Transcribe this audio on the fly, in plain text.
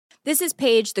This is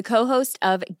Paige, the co-host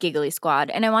of Giggly Squad,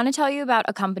 and I want to tell you about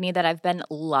a company that I've been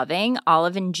loving,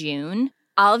 Olive & June.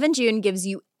 Olive & June gives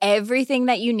you everything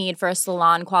that you need for a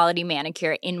salon-quality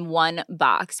manicure in one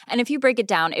box. And if you break it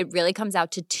down, it really comes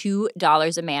out to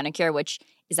 $2 a manicure, which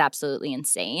is absolutely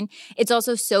insane. It's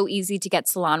also so easy to get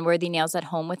salon-worthy nails at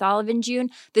home with Olive & June.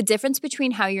 The difference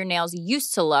between how your nails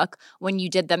used to look when you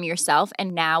did them yourself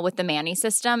and now with the Mani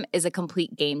system is a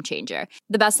complete game changer.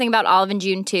 The best thing about Olive &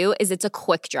 June, too, is it's a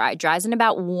quick dry. Dries in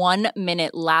about 1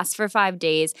 minute, lasts for 5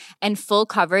 days, and full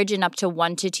coverage in up to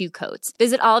 1 to 2 coats.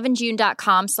 Visit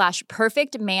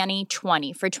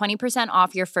oliveandjune.com/perfectmani20 for 20%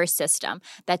 off your first system.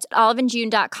 That's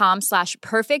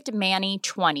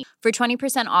oliveandjune.com/perfectmani20 for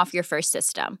 20% off your first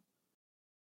system.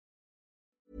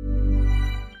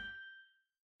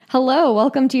 Hello,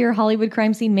 welcome to your Hollywood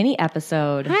Crime Scene mini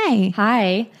episode.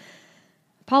 Hi.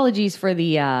 Apologies for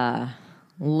the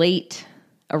late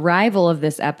arrival of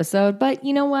this episode, but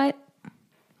you know what? It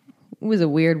was a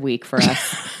weird week for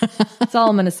us. That's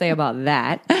all I'm going to say about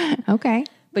that. Okay.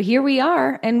 But here we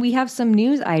are, and we have some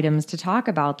news items to talk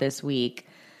about this week.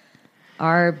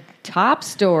 Our top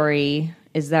story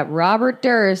is that Robert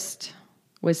Durst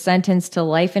was sentenced to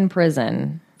life in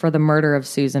prison for the murder of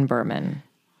Susan Berman.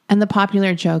 And the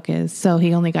popular joke is, so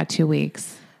he only got 2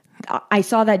 weeks. I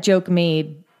saw that joke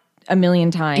made a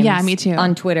million times. Yeah, me too.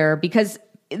 On Twitter, because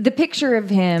the picture of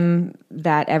him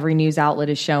that every news outlet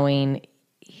is showing,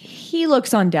 he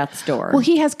looks on death's door. Well,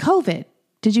 he has COVID.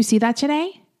 Did you see that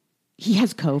today? He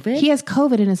has COVID? He has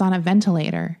COVID and is on a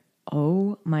ventilator.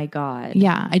 Oh my God.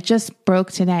 Yeah, it just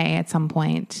broke today at some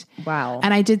point. Wow.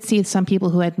 And I did see some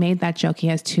people who had made that joke. He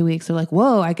has 2 weeks. They're like,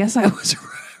 whoa, I guess I was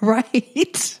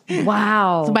right.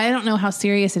 Wow. So, but I don't know how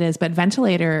serious it is, but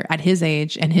ventilator at his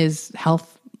age and his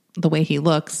health, the way he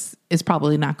looks, is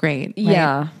probably not great. Right?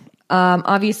 Yeah.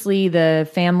 Obviously, the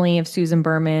family of Susan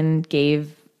Berman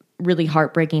gave really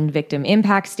heartbreaking victim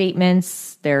impact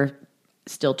statements. They're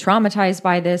still traumatized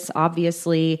by this,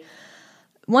 obviously.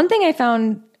 One thing I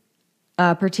found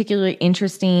particularly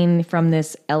interesting from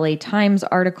this LA Times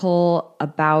article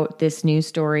about this news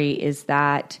story is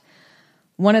that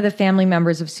one of the family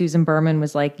members of Susan Berman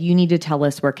was like, you need to tell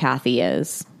us where Kathy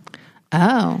is.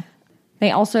 Oh.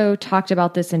 They also talked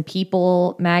about this in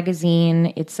People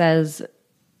magazine. It says,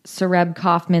 Sareb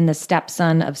Kaufman, the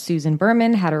stepson of Susan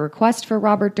Berman, had a request for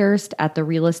Robert Durst at the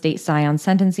real estate scion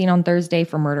sentencing on Thursday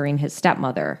for murdering his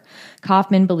stepmother.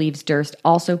 Kaufman believes Durst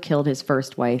also killed his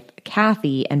first wife,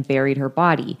 Kathy, and buried her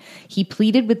body. He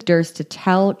pleaded with Durst to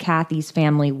tell Kathy's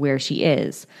family where she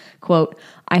is. Quote,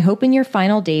 I hope in your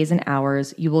final days and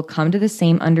hours you will come to the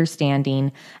same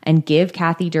understanding and give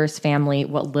Kathy Durst's family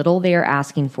what little they are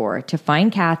asking for, to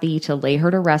find Kathy, to lay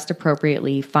her to rest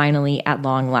appropriately, finally, at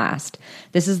long last.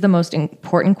 This is the most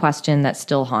important question that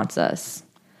still haunts us.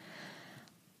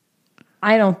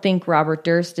 I don't think Robert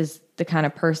Durst is the kind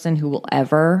of person who will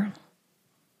ever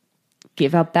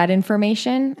give up that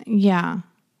information. Yeah.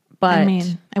 But I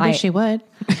mean, I wish he would.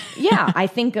 Yeah, I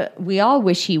think we all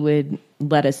wish he would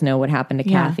let us know what happened to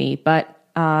Kathy. But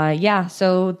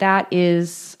so that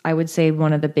is, I would say,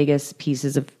 one of the biggest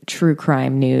pieces of true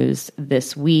crime news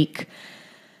this week.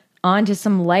 On to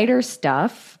some lighter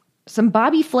stuff, some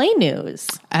Bobby Flay news.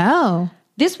 Oh.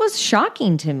 This was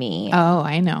shocking to me. Oh,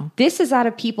 I know. This is out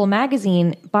of People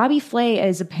magazine. Bobby Flay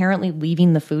is apparently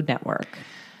leaving the Food Network.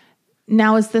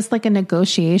 Now, is this like a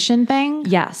negotiation thing?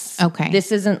 Yes. Okay.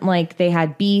 This isn't like they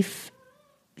had beef.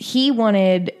 He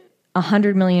wanted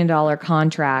 $100 million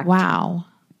contract. Wow.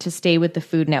 To stay with the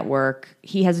Food Network.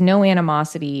 He has no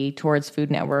animosity towards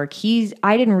Food Network.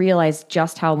 I didn't realize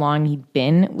just how long he'd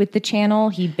been with the channel.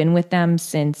 He'd been with them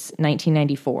since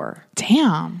 1994.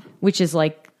 Damn. Which is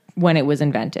like when it was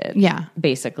invented. Yeah.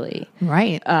 Basically.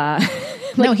 Right.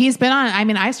 No, he's been on, I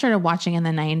mean, I started watching in the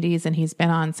 90s and he's been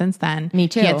on since then. Me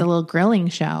too. He had the little grilling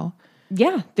show.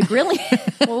 Yeah, the grilling.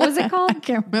 What was it called? I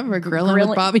can't remember. Grilling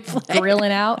with Bobby Flay.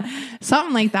 Grilling out.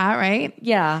 Something like that, right?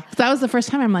 Yeah. So that was the first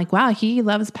time I'm like, wow, he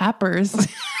loves peppers.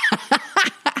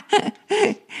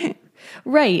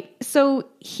 Right. So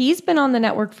he's been on the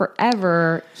network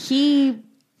forever.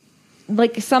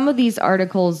 Like some of these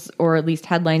articles, or at least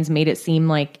headlines, made it seem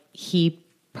like he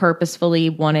purposefully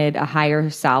wanted a higher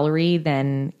salary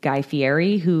than Guy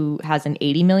Fieri, who has an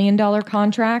 $80 million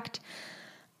contract.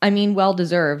 I mean,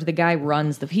 well-deserved. The guy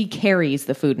he carries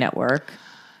the Food Network.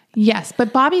 Yes,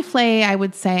 but Bobby Flay, I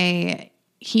would say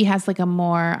he has like a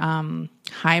more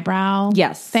highbrow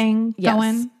thing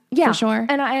going. Yeah, for sure.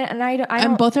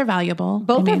 And both are valuable.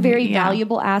 Both are very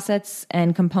valuable assets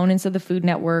and components of the Food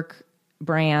Network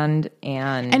brand.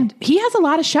 And he has a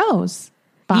lot of shows,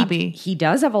 Bobby. He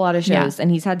does have a lot of shows,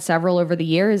 and he's had several over the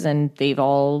years, and they've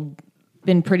all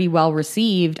been pretty well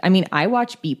received. I mean, I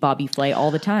watch Beat Bobby Flay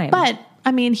all the time. But,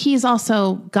 I mean, he's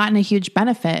also gotten a huge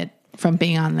benefit from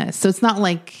being on this. So it's not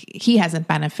like he hasn't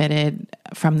benefited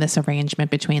from this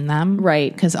arrangement between them.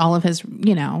 Right. Because all of his,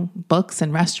 books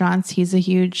and restaurants, he's a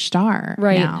huge star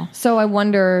now. So I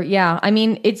wonder, I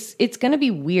mean, it's going to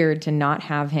be weird to not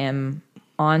have him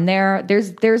on there.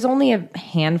 There's only a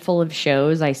handful of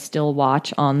shows I still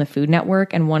watch on the Food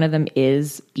Network, and one of them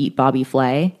is Beat Bobby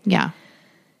Flay. Yeah.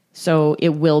 So it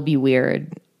will be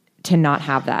weird to not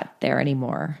have that there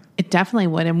anymore. It definitely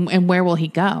would. And where will he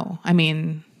go? I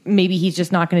mean, maybe he's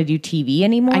just not going to do TV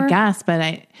anymore. I guess,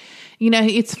 but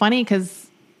it's funny because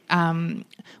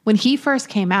when he first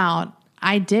came out,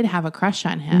 I did have a crush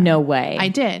on him. No way. I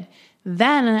did.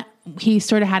 Then he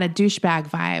sort of had a douchebag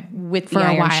vibe with the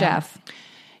Iron Chef.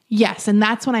 Yes, and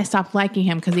that's when I stopped liking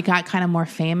him because he got kind of more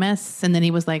famous, and then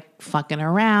he was like fucking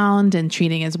around and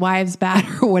treating his wives bad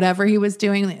or whatever he was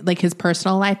doing. Like his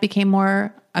personal life became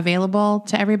more available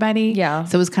to everybody. Yeah.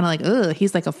 So it was kind of like, ugh,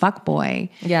 he's like a fuck boy.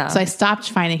 Yeah. So I stopped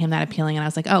finding him that appealing, and I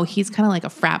was like, oh, he's kind of like a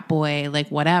frat boy, like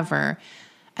whatever.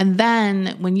 And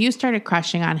then when you started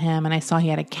crushing on him and I saw he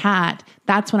had a cat,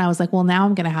 that's when I was like, well, now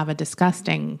I'm going to have a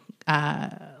disgusting,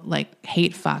 like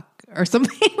hate fuck or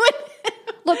something.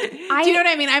 Look, do you know what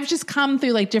I mean? I've just come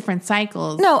through like different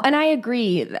cycles. No, and I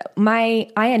agree. I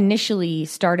initially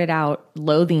started out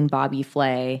loathing Bobby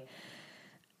Flay,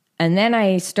 and then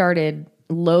I started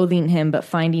loathing him but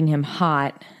finding him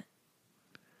hot.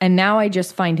 And now I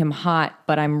just find him hot,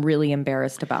 but I'm really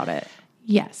embarrassed about it.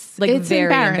 Yes. Like it's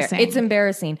very embarrassing. It's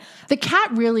embarrassing. The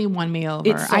cat really won me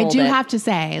over. I do have to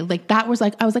say, like that was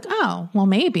like, I was like, oh, well,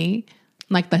 maybe.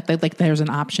 Like there's an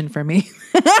option for me.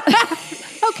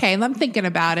 Okay, I'm thinking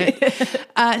about it.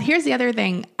 Here's the other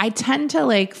thing. I tend to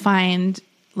like find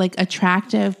like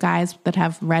attractive guys that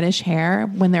have reddish hair.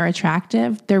 When they're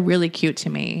attractive, they're really cute to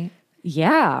me.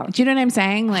 Yeah. Do you know what I'm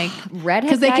saying? Like redhead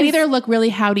because they can either look really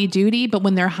howdy doody, but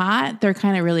when they're hot, they're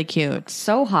kind of really cute.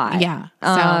 So hot. Yeah.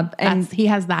 So and he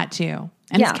has that too.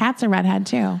 And his cat's a redhead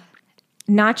too.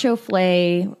 Nacho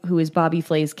Flay, who is Bobby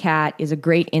Flay's cat, is a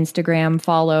great Instagram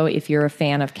follow if you're a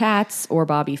fan of cats or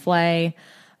Bobby Flay.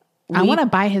 I want to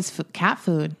buy his cat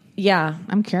food. Yeah.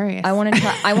 I'm curious. I want to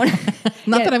try.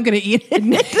 Not that I'm going to eat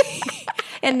it.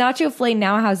 And Nacho Flay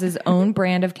now has his own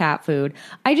brand of cat food.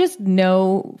 I just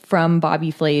know from Bobby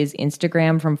Flay's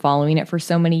Instagram, from following it for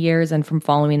so many years and from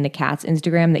following the cat's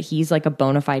Instagram, that he's like a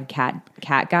bona fide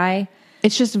cat guy.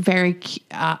 It's just very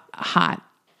hot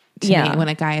to me when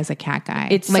a guy is a cat guy.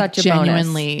 It's like such a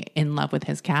genuinely bonus. In love with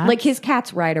his cat. Like his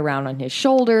cats ride around on his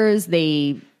shoulders.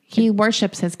 He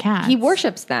worships his cats. He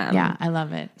worships them. Yeah, I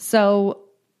love it. So,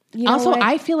 also,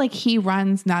 I feel like he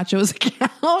runs Nacho's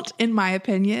account, in my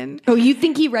opinion. Oh, you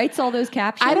think he writes all those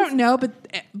captions? I don't know, but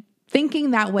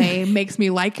thinking that way makes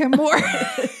me like him more.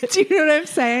 Do you know what I'm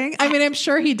saying? I mean, I'm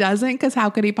sure he doesn't, because how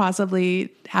could he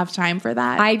possibly have time for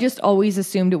that? I just always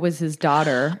assumed it was his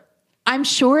daughter. I'm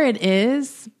sure it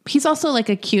is. He's also like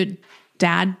a cute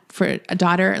dad for a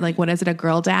daughter. Like, what is it? A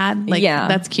girl dad? Like,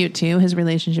 that's cute too. His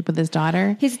relationship with his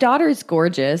daughter. His daughter's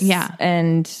gorgeous. Yeah.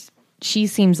 And she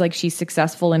seems like she's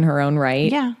successful in her own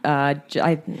right. Yeah.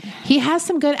 He has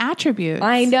some good attributes.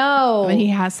 I know. But he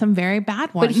has some very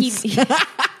bad ones.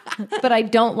 But I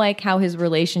don't like how his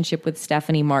relationship with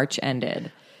Stephanie March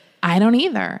ended. I don't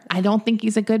either. I don't think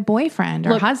he's a good boyfriend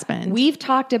or husband. We've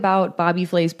talked about Bobby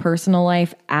Flay's personal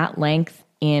life at length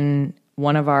in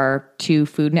one of our 2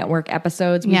 Food Network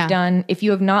episodes we've done. If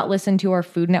you have not listened to our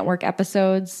Food Network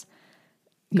episodes,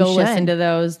 go listen to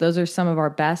those. Those are some of our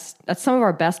best. That's some of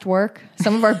our best work.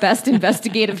 Some of our best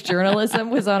investigative journalism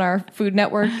was on our Food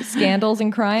Network scandals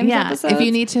and crimes episodes. If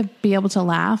you need to be able to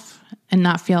laugh and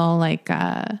not feel like,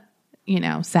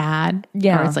 sad,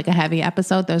 or it's like a heavy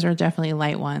episode, those are definitely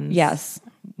light ones. Yes.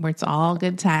 Where it's all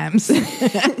good times.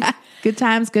 Good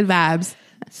times, good vibes.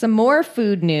 Some more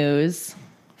food news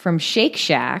from Shake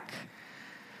Shack.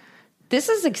 This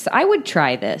is, I would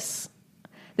try this.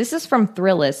 This is from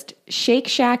Thrillist. Shake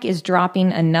Shack is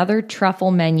dropping another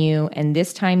truffle menu, and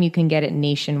this time you can get it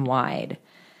nationwide.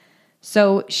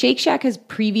 So Shake Shack has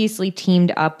previously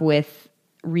teamed up with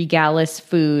Regalis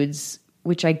Foods,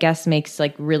 which I guess makes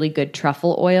like really good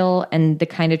truffle oil. And the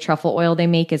kind of truffle oil they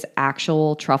make is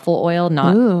actual truffle oil,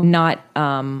 not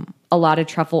a lot of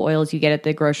truffle oils you get at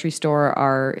the grocery store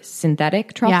are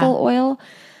synthetic truffle oil.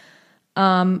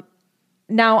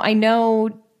 Now I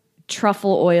know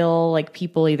truffle oil, like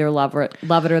people either love it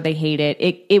or they hate it.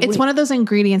 It's one of those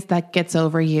ingredients that gets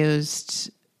overused,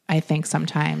 I think,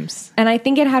 sometimes. And I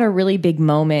think it had a really big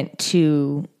moment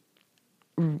to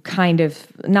kind of,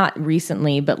 not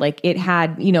recently, but like it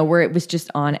had, where it was just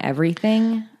on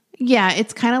everything. Yeah,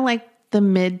 it's kind of like the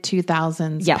mid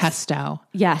 2000s pesto.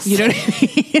 Yes. You know what I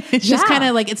mean? It's just kind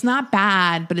of like, it's not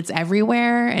bad, but it's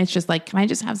everywhere. And it's just like, can I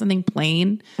just have something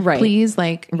plain? Right. Please?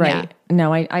 Like, right. Yeah.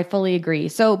 No, I fully agree.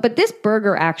 So, but this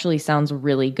burger actually sounds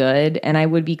really good. And I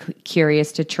would be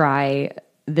curious to try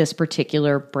this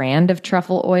particular brand of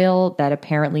truffle oil that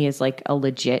apparently is like a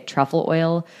legit truffle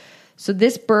oil. So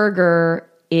this burger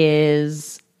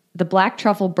is the Black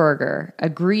Truffle Burger, a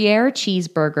Gruyere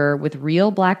cheeseburger with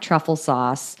real black truffle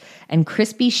sauce and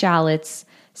crispy shallots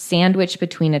sandwiched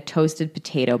between a toasted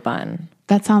potato bun.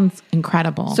 That sounds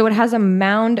incredible. So it has a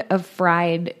mound of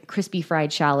crispy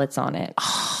fried shallots on it.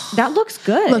 That looks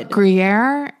good. Look,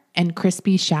 Gruyere and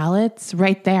crispy shallots,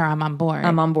 right there, I'm on board.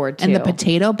 I'm on board too. And the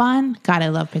potato bun, God, I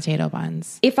love potato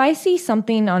buns. If I see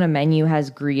something on a menu has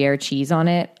Gruyere cheese on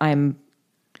it, I'm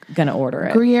gonna order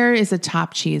it. Gruyere is a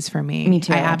top cheese for me. Me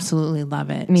too. I absolutely love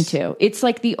it. Me too. It's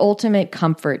like the ultimate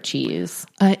comfort cheese.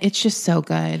 It's just so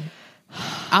good.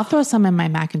 I'll throw some in my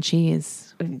mac and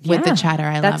cheese with the cheddar.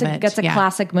 I love it. That's a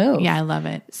classic move. Yeah, I love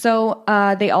it. So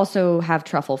they also have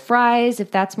truffle fries, if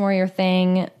that's more your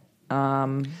thing.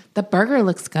 The burger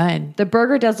looks good. The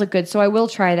burger does look good, so I will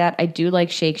try that. I do like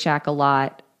Shake Shack a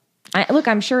lot.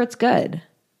 I'm sure it's good.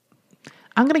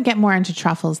 I'm going to get more into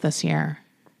truffles this year.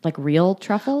 Like real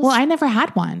truffles? Well, I never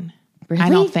had one. Really? I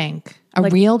don't think. A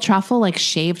real truffle like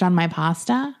shaved on my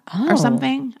pasta or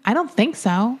something? I don't think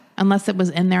so. Unless it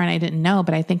was in there and I didn't know,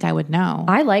 but I think I would know.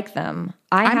 I like them.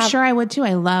 I'm sure I would too.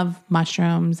 I love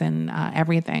mushrooms and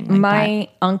everything. Like my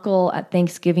uncle at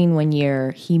Thanksgiving one year,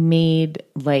 he made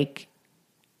like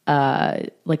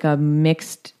a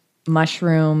mixed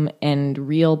mushroom and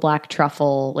real black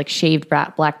truffle, like shaved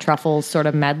black truffles sort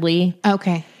of medley.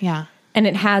 Okay, yeah. And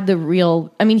it had the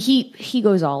real, I mean, he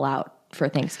goes all out for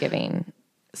Thanksgiving.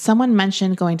 Someone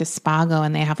mentioned going to Spago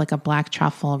and they have like a black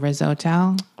truffle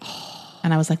risotto.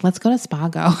 And I was like, let's go to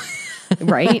Spago.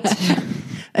 Right?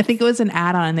 I think it was an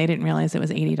add-on and they didn't realize it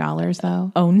was $80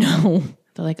 though. Oh no.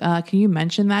 They're like, can you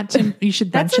mention that to you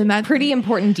should mention that. Pretty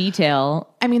important detail.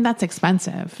 I mean, that's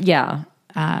expensive. Yeah.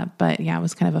 But yeah, it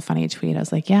was kind of a funny tweet. I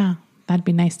was like, yeah, that'd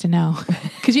be nice to know.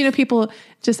 Because, people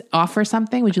just offer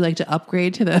something. Would you like to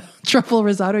upgrade to the truffle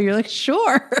risotto? You're like,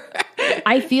 sure.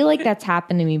 I feel like that's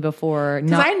happened to me before.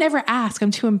 Because I never ask.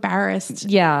 I'm too embarrassed.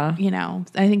 Yeah.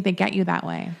 I think they get you that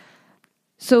way.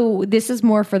 So this is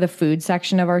more for the food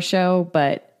section of our show,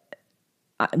 but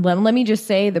let me just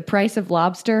say the price of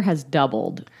lobster has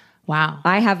doubled. Wow.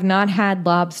 I have not had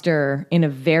lobster in a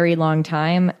very long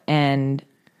time, and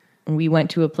we went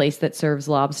to a place that serves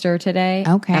lobster today.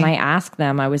 Okay. And I asked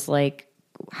them, I was like,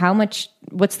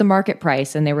 what's the market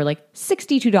price? And they were like,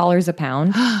 $62 a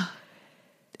pound.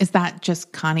 Is that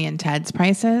just Connie and Ted's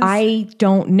prices? I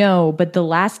don't know, but the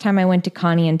last time I went to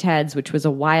Connie and Ted's, which was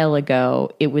a while ago,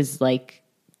 it was like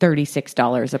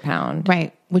 $36 a pound.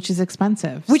 Right, which is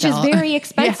expensive. Which is very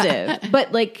expensive. Yeah.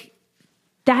 But like,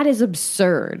 that is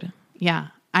absurd. Yeah,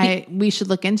 we should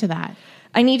look into that.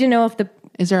 I need to know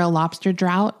is there a lobster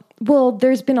drought? Well,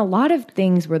 there's been a lot of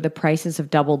things where the prices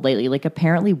have doubled lately, like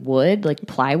apparently wood, like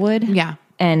plywood. Yeah.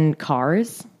 And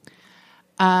cars.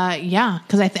 Yeah,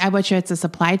 because I bet you it's a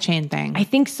supply chain thing. I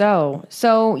think so.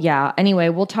 So yeah, anyway,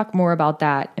 we'll talk more about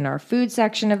that in our food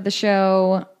section of the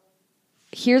show.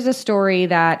 Here's a story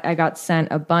that I got sent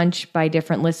a bunch by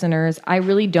different listeners. I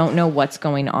really don't know what's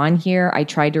going on here. I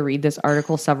tried to read this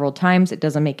article several times. It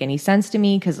doesn't make any sense to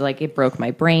me because it broke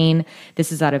my brain.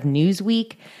 This is out of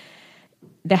Newsweek.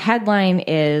 The headline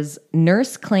is,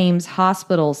 Nurse Claims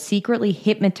Hospital Secretly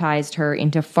Hypnotized Her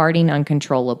into Farting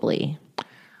Uncontrollably.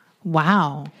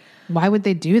 Wow. Why would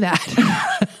they do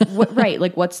that?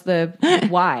 Right. What's the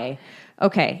why?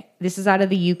 Okay. This is out of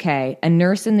the UK. A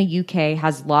nurse in the UK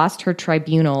has lost her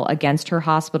tribunal against her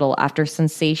hospital after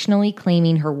sensationally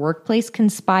claiming her workplace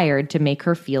conspired to make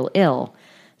her feel ill.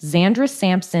 Zandra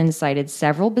Sampson cited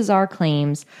several bizarre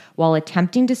claims while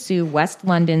attempting to sue West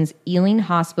London's Ealing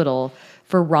Hospital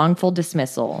for wrongful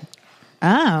dismissal.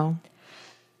 Oh.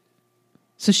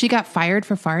 So she got fired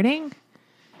for farting?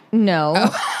 No.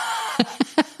 Oh.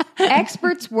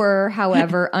 Experts were,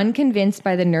 however, unconvinced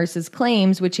by the nurse's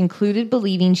claims, which included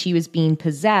believing she was being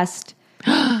possessed.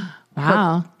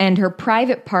 Wow. And her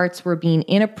private parts were being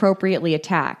inappropriately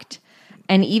attacked,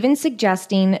 and even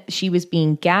suggesting she was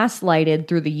being gaslighted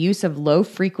through the use of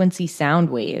low-frequency sound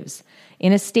waves.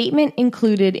 In a statement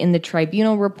included in the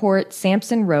tribunal report,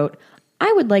 Sampson wrote,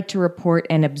 I would like to report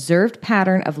an observed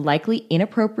pattern of likely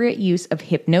inappropriate use of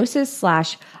hypnosis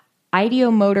 /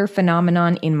 ideomotor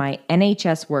phenomenon in my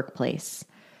NHS workplace.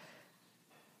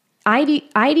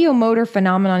 Ideomotor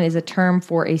phenomenon is a term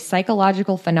for a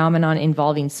psychological phenomenon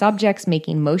involving subjects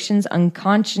making motions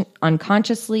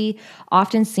unconsciously,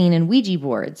 often seen in Ouija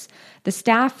boards. The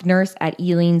staff nurse at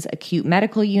Ealing's acute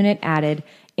medical unit added,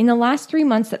 "In the last 3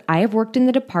 months that I have worked in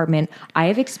the department, I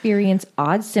have experienced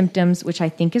odd symptoms, which I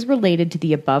think is related to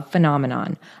the above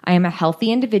phenomenon. I am a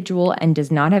healthy individual and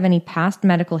does not have any past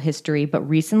medical history, but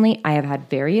recently I have had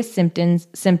various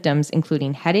symptoms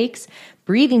including headaches,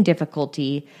 breathing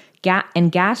difficulty,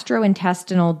 and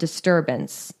gastrointestinal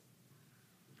disturbance,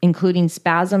 including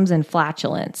spasms and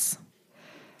flatulence."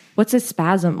 What's a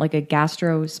spasm? Like a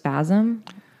gastrospasm?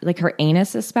 Like her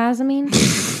anus is spasming?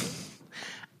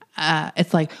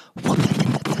 It's like, ew,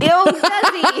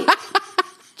 Desi.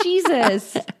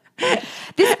 Jesus.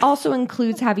 This also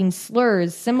includes having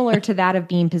slurs similar to that of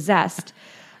being possessed.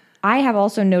 I have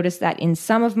also noticed that in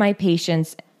some of my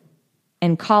patients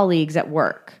and colleagues at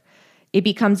work, it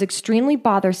becomes extremely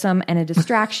bothersome and a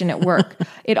distraction at work.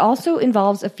 It also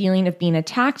involves a feeling of being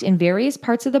attacked in various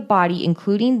parts of the body,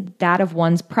 including that of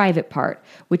one's private part,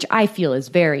 which I feel is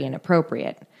very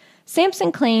inappropriate.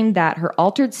 Sampson claimed that her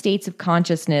altered states of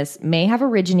consciousness may have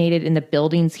originated in the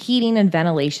building's heating and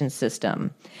ventilation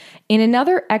system. In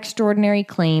another extraordinary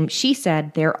claim, she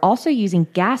said they're also using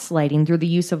gaslighting through the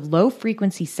use of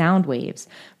low-frequency sound waves.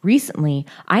 Recently,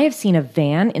 I have seen a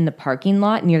van in the parking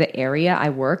lot near the area I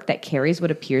work that carries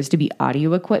what appears to be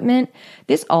audio equipment.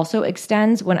 This also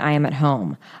extends when I am at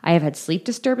home. I have had sleep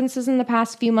disturbances in the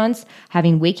past few months,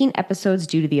 having waking episodes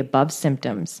due to the above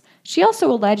symptoms. She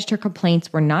also alleged her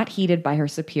complaints were not heeded by her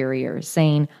superiors,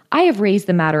 saying, "I have raised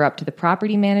the matter up to the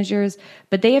property managers,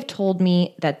 but they have told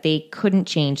me that they couldn't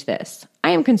change this.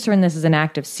 I am concerned this is an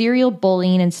act of serial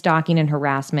bullying and stalking and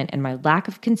harassment, and my lack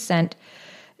of consent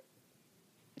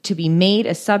to be made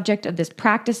a subject of this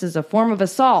practice is a form of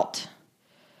assault."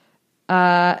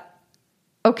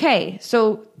 Okay,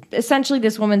 so essentially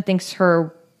this woman thinks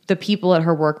the people at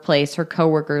her workplace, her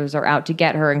coworkers, are out to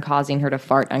get her and causing her to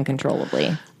fart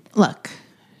uncontrollably. Look,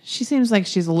 she seems like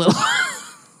she's a little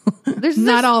there's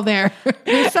not all there.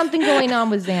 There's something going on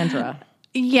with Xandra.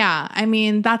 Yeah, I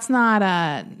mean that's not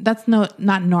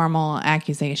normal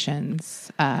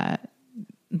accusations.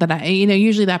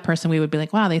 Usually that person we would be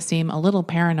like, wow, they seem a little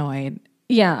paranoid.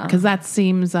 Yeah, because that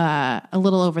seems a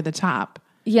little over the top.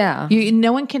 Yeah,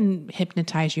 no one can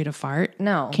hypnotize you to fart.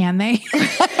 No, can they?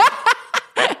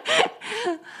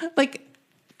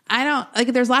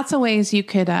 There's lots of ways you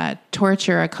could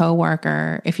torture a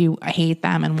coworker if you hate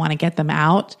them and want to get them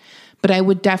out. But I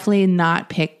would definitely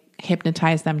not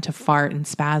hypnotize them to fart and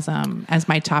spasm as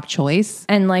my top choice.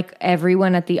 And like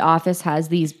everyone at the office has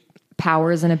these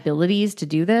powers and abilities to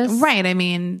do this. Right. I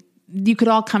mean, you could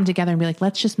all come together and be like,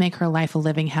 let's just make her life a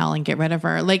living hell and get rid of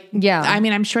her. Like, yeah. I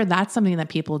mean, I'm sure that's something that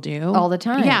people do all the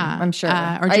time. Yeah. I'm sure.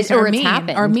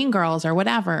 Or Mean Girls or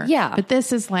whatever. Yeah. But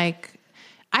this is like,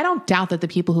 I don't doubt that the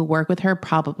people who work with her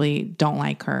probably don't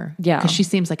like her. Yeah. Because she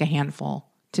seems like a handful,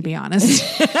 to be honest.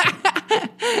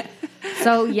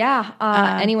 So, yeah.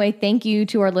 Anyway, thank you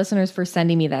to our listeners for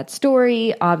sending me that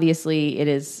story. Obviously, it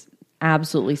is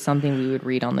absolutely something we would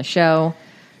read on the show.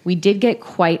 We did get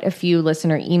quite a few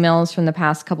listener emails from the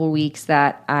past couple of weeks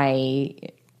that I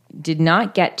did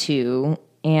not get to.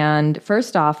 And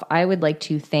first off, I would like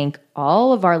to thank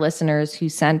all of our listeners who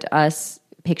sent us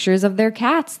pictures of their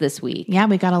cats this week. Yeah,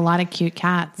 we got a lot of cute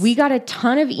cats. We got a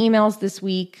ton of emails this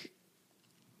week.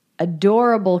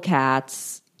 Adorable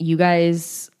cats. You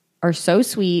guys are so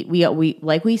sweet. We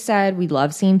like we said, we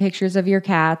love seeing pictures of your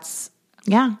cats.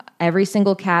 Yeah. Every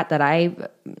single cat that I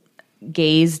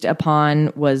gazed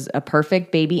upon was a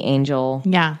perfect baby angel.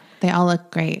 Yeah, they all look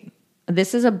great.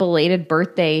 This is a belated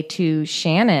birthday to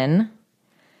Shannon.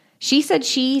 She said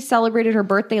she celebrated her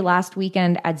birthday last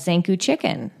weekend at Zanku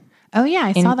Chicken. Oh, yeah,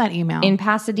 I saw that email. In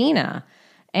Pasadena.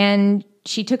 And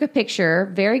she took a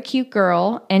picture, very cute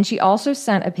girl, and she also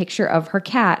sent a picture of her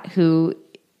cat who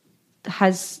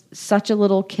has such a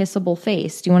little kissable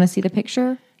face. Do you want to see the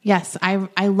picture? Yes,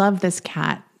 I love this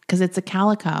cat because it's a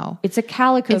calico. It's a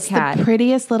calico cat. It's the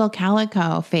prettiest little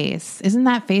calico face. Isn't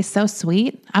that face so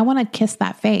sweet? I want to kiss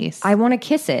that face. I want to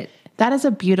kiss it. That is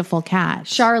a beautiful cat.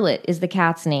 Charlotte is the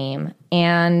cat's name.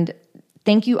 And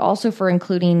thank you also for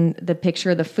including the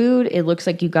picture of the food. It looks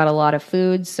like you got a lot of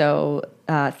food, so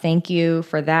thank you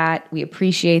for that. We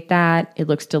appreciate that. It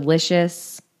looks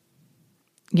delicious.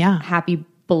 Yeah. Happy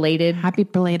belated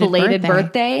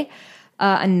birthday.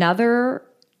 Another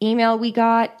email we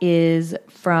got is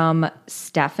from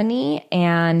Stephanie,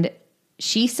 and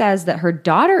she says that her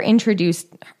daughter introduced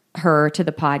her to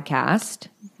the podcast.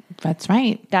 That's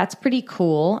right. That's pretty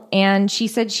cool. And she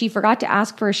said she forgot to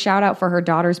ask for a shout out for her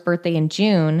daughter's birthday in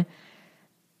June.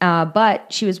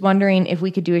 But she was wondering if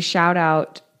we could do a shout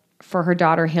out for her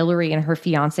daughter Hillary and her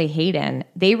fiance Hayden.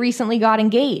 They recently got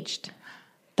engaged.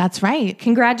 That's right.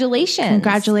 Congratulations.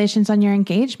 Congratulations on your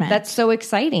engagement. That's so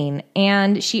exciting.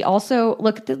 And she also,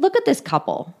 look at this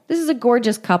couple. This is a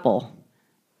gorgeous couple.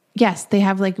 Yes, they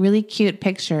have like really cute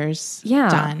pictures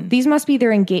done. These must be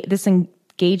their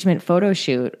engagement photo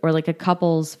shoot or like a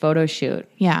couple's photo shoot.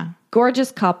 Yeah.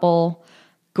 Gorgeous couple,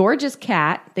 gorgeous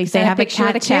cat. They have a picture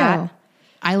of the cat. Too.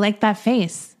 I like that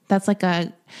face. That's like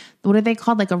what are they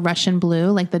called? Like a Russian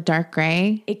blue, like the dark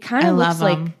gray. It kind of looks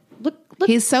like, look.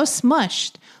 He's so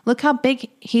smushed. Look how big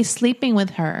he's sleeping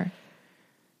with her.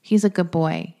 He's a good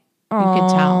boy. You can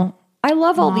tell. I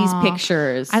love all these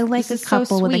pictures. I like a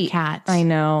couple with a cat. I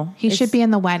know. He should be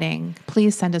in the wedding.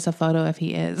 Please send us a photo if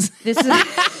he is. This is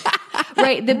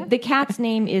right. The cat's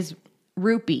name is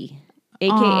Rupee,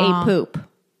 aka Poop.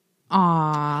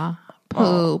 Aw,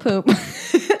 Poop.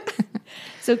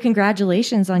 So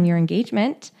congratulations on your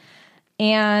engagement.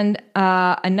 And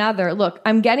look,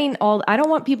 I don't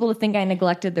want people to think I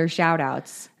neglected their shout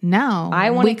outs. No,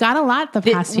 we got a lot the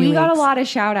past few weeks. We got a lot of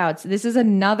shout outs. This is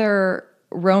another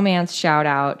romance shout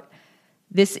out.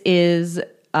 This is,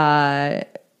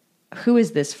 who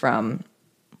is this from?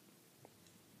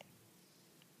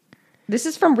 This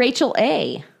is from Rachel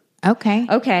A.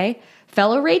 Okay.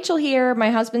 Fellow Rachel here.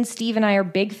 My husband Steve and I are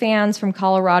big fans from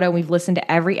Colorado. We've listened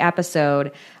to every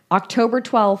episode. October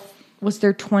 12th was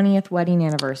their 20th wedding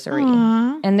anniversary.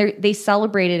 Aww. And they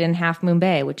celebrated in Half Moon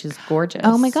Bay, which is gorgeous.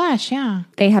 Oh my gosh, yeah.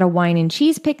 They had a wine and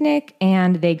cheese picnic,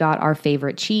 and they got our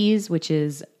favorite cheese, which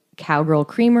is Cowgirl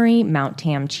Creamery, Mount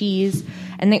Tam cheese.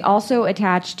 And they also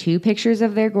attached 2 pictures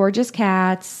of their gorgeous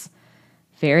cats.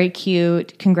 Very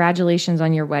cute. Congratulations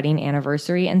on your wedding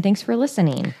anniversary, and thanks for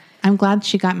listening. I'm glad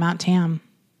she got Mount Tam.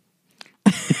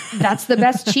 That's the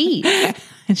best cheese.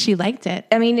 And she liked it.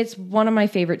 I mean, it's one of my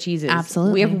favorite cheeses.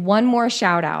 Absolutely. We have one more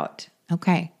shout out.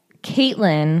 Okay.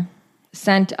 Caitlin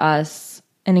sent us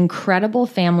an incredible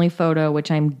family photo, which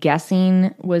I'm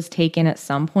guessing was taken at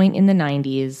some point in the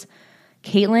 90s.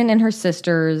 Caitlin and her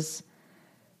sisters,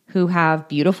 who have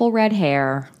beautiful red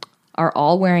hair, are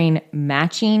all wearing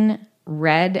matching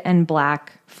red and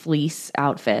black fleece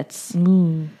outfits.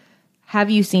 Mm. Have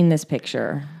you seen this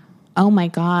picture? Oh my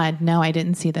God. No, I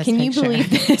didn't see this picture. Can you believe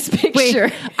this picture?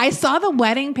 Wait, I saw the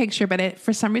wedding picture, but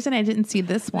for some reason I didn't see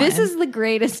this one. This is the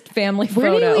greatest family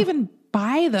photo. Where do you even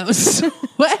buy those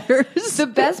sweaters? The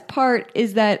best part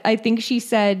is that I think she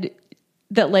said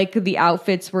that like the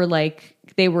outfits were like,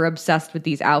 they were obsessed with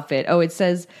these outfits. Oh, it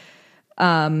says,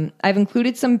 I've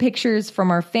included some pictures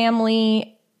from our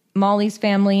family, Molly's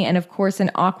family, and of course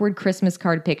an awkward Christmas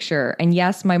card picture. And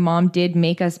yes, my mom did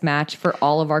make us match for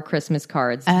all of our Christmas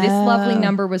cards. This lovely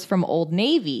number was from Old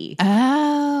Navy.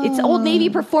 Oh. It's Old Navy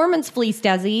performance fleece,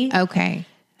 Desi. Okay.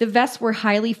 The vests were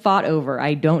highly fought over.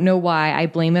 I don't know why. I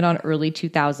blame it on early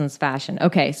 2000s fashion.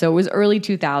 Okay, so it was early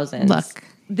 2000s. Look.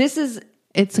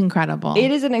 It's incredible. It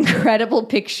is an incredible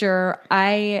picture.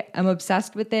 I am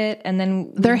obsessed with it. And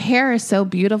then their hair is so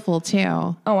beautiful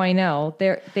too. Oh, I know.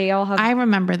 They all have. I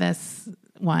remember this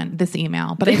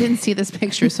email, but I didn't see this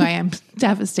picture, so I am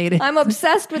devastated. I'm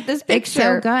obsessed with this picture. It's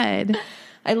so good.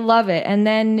 I love it. And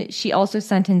then she also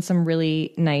sent in some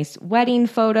really nice wedding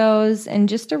photos and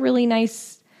just a really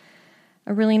nice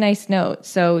note.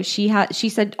 So she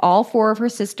said all 4 of her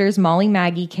sisters, Molly,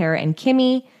 Maggie, Kara, and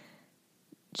Kimmy,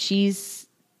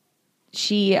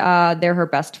 they're her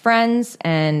best friends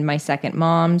and my second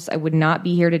moms. I would not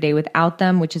be here today without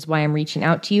them, which is why I'm reaching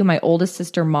out to you. My oldest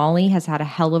sister, Molly, has had a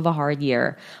hell of a hard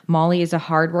year. Molly is a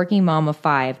hardworking mom of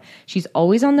 5. She's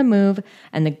always on the move,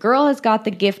 and the girl has got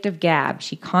the gift of gab.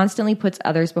 She constantly puts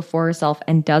others before herself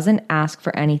and doesn't ask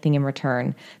for anything in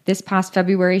return. This past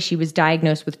February, she was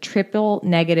diagnosed with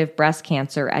triple-negative breast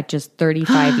cancer at just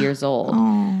 35 years old.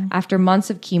 Oh. After months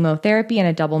of chemotherapy and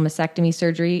a double mastectomy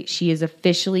surgery, she is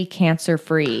officially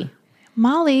cancer-free.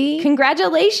 Molly.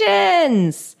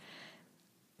 Congratulations.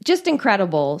 Just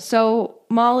incredible. So,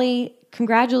 Molly,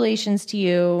 congratulations to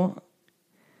you.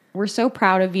 We're so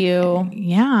proud of you.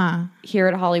 Yeah. Here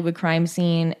at Hollywood Crime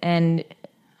Scene. And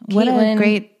what Caitlin, a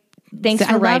great... Thanks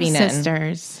for writing in.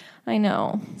 Sisters. I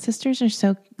know. Sisters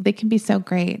are they can be so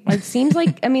great. It seems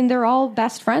like, they're all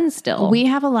best friends still. We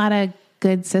have a lot of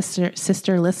good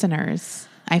sister listeners,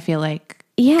 I feel like.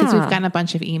 Yeah. Because we've gotten a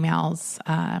bunch of emails.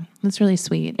 It's really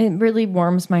sweet. It really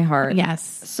warms my heart. Yes.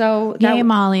 So yay,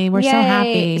 Molly. We're so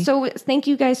happy. So thank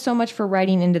you guys so much for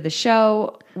writing into the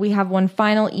show. We have one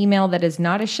final email that is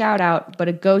not a shout out, but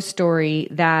a ghost story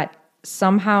that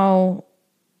somehow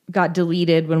got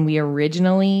deleted when we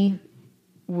originally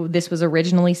This was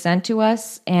originally sent to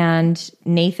us, and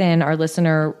Nathan, our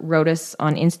listener, wrote us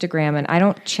on Instagram, and I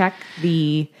don't check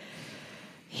the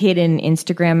hidden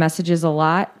Instagram messages a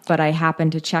lot, but I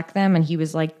happened to check them, and he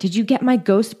was like, "Did you get my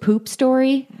ghost poop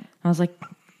story?" I was like,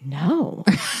 "No."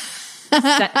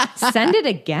 Send it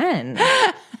again.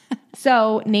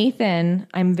 So, Nathan,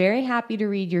 I'm very happy to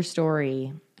read your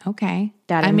story. Okay.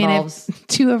 That involves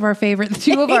two of our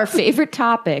favorite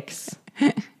topics.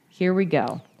 Here we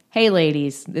go. Hey,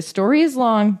 ladies, this story is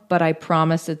long, but I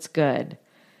promise it's good.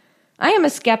 I am a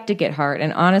skeptic at heart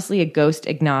and honestly a ghost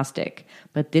agnostic,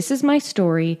 but this is my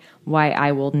story why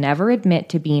I will never admit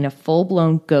to being a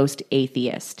full-blown ghost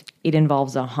atheist. It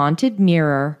involves a haunted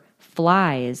mirror,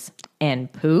 flies, and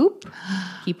poop?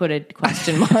 He put a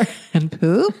question mark. And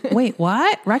poop? Wait,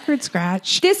 what? Record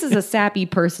scratch. This is a sappy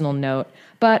personal note,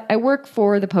 but I work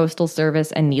for the Postal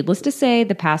Service, and needless to say,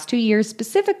 the past 2 years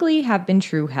specifically have been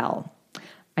true hell.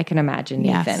 I can imagine,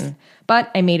 Nathan. Yes. But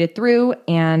I made it through,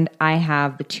 and I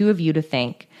have the two of you to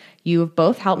thank. You have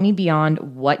both helped me beyond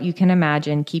what you can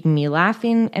imagine, keeping me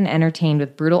laughing and entertained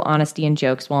with brutal honesty and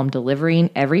jokes while I'm delivering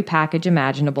every package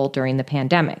imaginable during the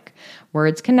pandemic.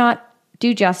 Words cannot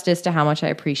do justice to how much I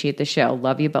appreciate the show.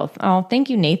 Love you both. Oh, thank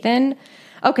you, Nathan.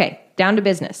 Okay, down to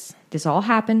business. This all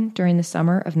happened during the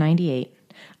summer of '98.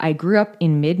 I grew up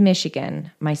in mid-Michigan.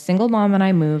 My single mom and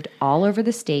I moved all over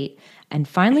the state and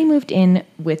finally moved in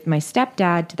with my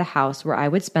stepdad to the house where I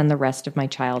would spend the rest of my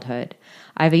childhood.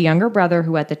 I have a younger brother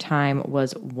who at the time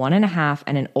was 1.5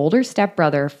 and an older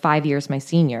stepbrother 5 years my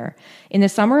senior. In the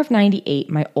summer of '98,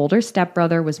 my older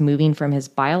stepbrother was moving from his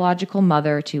biological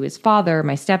mother to his father,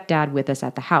 my stepdad, with us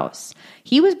at the house.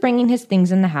 He was bringing his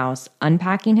things in the house,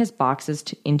 unpacking his boxes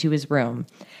into his room.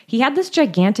 He had this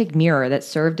gigantic mirror that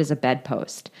served as a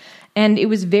bedpost, and it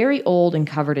was very old and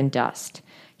covered in dust.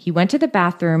 He went to the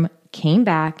bathroom, came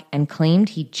back, and claimed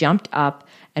he jumped up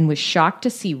and was shocked to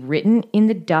see written in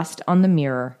the dust on the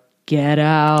mirror, "Get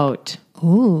out."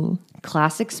 Ooh.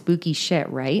 Classic spooky shit,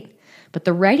 right? But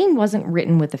the writing wasn't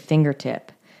written with a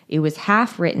fingertip. It was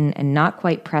half written and not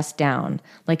quite pressed down,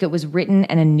 like it was written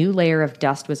and a new layer of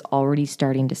dust was already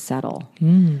starting to settle.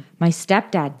 My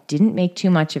stepdad didn't make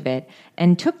too much of it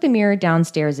and took the mirror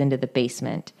downstairs into the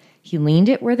basement. He leaned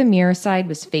it where the mirror side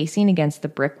was facing against the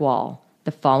brick wall.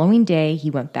 The following day,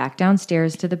 he went back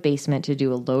downstairs to the basement to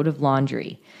do a load of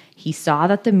laundry. He saw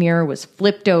that the mirror was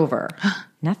flipped over.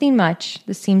 Nothing much.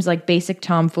 This seems like basic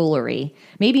tomfoolery.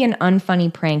 Maybe an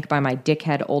unfunny prank by my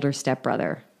dickhead older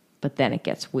stepbrother. But then it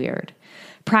gets weird.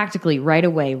 Practically right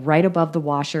away, right above the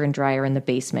washer and dryer in the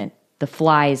basement, the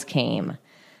flies came.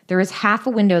 There is half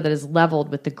a window that is leveled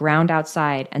with the ground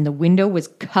outside, and the window was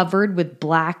covered with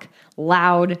black,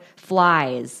 loud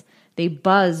flies. They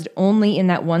buzzed only in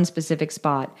that one specific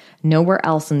spot, nowhere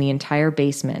else in the entire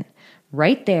basement.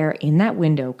 Right there in that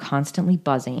window, constantly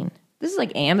buzzing. This is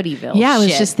like Amityville. Yeah, I was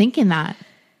shit. just thinking that.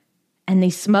 And they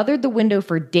smothered the window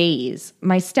for days.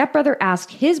 My stepbrother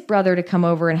asked his brother to come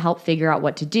over and help figure out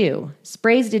what to do.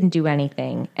 Sprays didn't do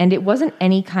anything, and it wasn't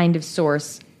any kind of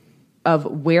source of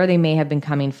where they may have been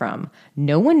coming from.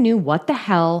 No one knew what the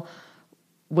hell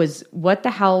was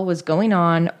going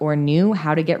on or knew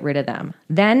how to get rid of them.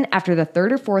 Then, after the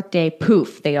third or fourth day,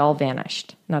 poof, they all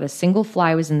vanished. Not a single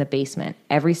fly was in the basement.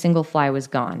 Every single fly was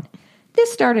gone.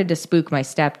 This started to spook my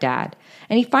stepdad,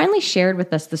 and he finally shared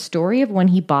with us the story of when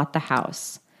he bought the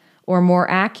house. Or more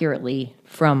accurately,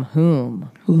 from whom.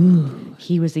 Ooh.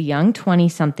 He was a young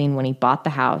 20-something when he bought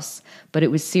the house, but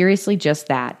it was seriously just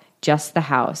that. Just the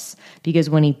house, because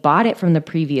when he bought it from the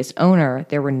previous owner,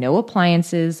 there were no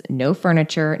appliances, no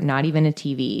furniture, not even a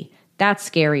TV. That's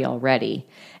scary already.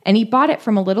 And he bought it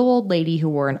from a little old lady who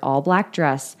wore an all-black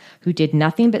dress who did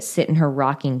nothing but sit in her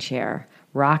rocking chair,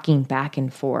 rocking back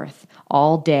and forth,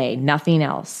 all day, nothing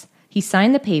else. He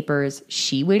signed the papers,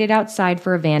 she waited outside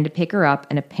for a van to pick her up,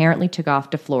 and apparently took off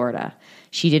to Florida.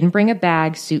 She didn't bring a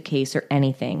bag, suitcase, or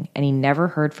anything, and he never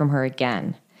heard from her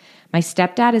again. My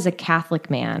stepdad is a Catholic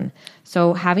man,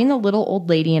 so having the little old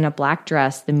lady in a black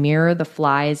dress, the mirror, the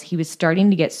flies, he was starting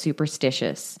to get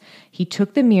superstitious. He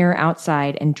took the mirror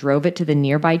outside and drove it to the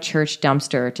nearby church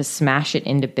dumpster to smash it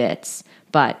into bits.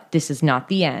 But this is not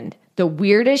the end. The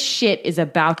weirdest shit is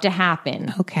about to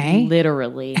happen. Okay.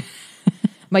 Literally.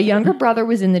 My younger brother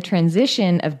was in the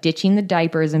transition of ditching the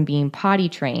diapers and being potty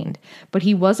trained, but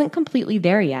he wasn't completely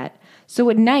there yet. So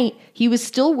at night, he was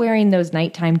still wearing those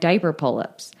nighttime diaper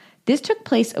pull-ups. This took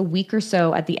place a week or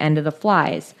so at the end of the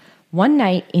flies. One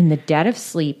night, in the dead of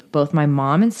sleep, both my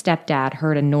mom and stepdad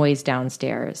heard a noise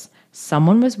downstairs.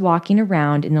 Someone was walking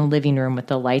around in the living room with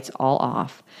the lights all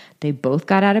off. They both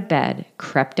got out of bed,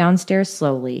 crept downstairs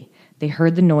slowly. They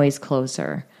heard the noise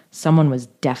closer. Someone was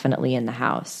definitely in the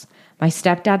house. My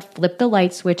stepdad flipped the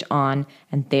light switch on,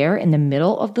 and there in the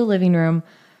middle of the living room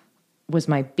was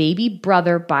my baby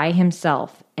brother by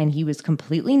himself, and he was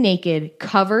completely naked,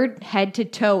 covered head to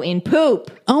toe in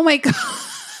poop. Oh my God.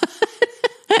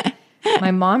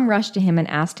 My mom rushed to him and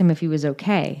asked him if he was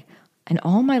okay. And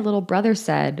all my little brother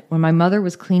said when my mother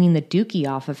was cleaning the dookie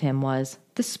off of him was,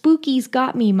 "The spookies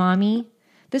got me, Mommy.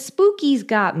 The spookies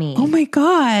got me." Oh my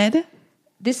God.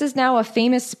 This is now a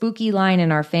famous spooky line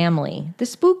in our family. The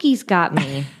spookies got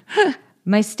me.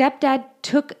 My stepdad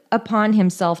took upon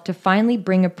himself to finally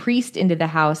bring a priest into the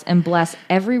house and bless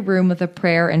every room with a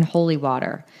prayer and holy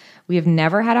water. We have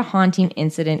never had a haunting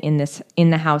incident in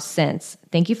the house since.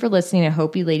 Thank you for listening. I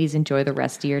hope you ladies enjoy the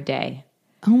rest of your day.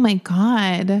 Oh my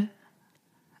God.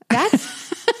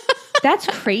 That's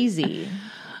crazy.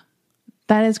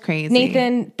 That is crazy.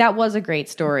 Nathan, that was a great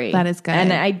story. That is good.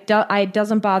 And it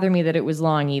doesn't bother me that it was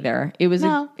long either. It was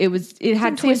No. It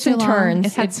had twists and turns.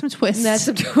 It had some twists. It had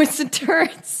some twists and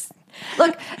turns.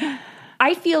 Look,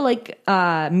 I feel like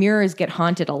mirrors get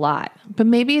haunted a lot. But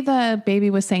maybe the baby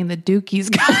was saying the dookies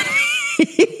got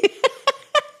me.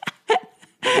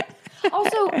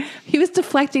 Also, he was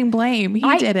deflecting blame.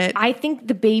 He did it. I think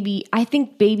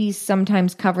babies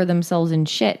sometimes cover themselves in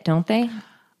shit, don't they?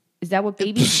 Is that what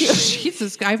babies do?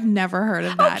 Jesus, I've never heard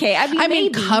of that. Okay, I mean,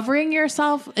 maybe. Covering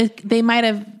yourself, they might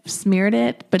have smeared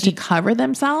it, but to cover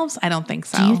themselves, I don't think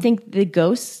so. Do you think the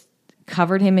ghost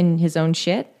covered him in his own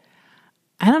shit?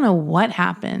 I don't know what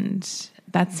happened.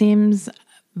 That seems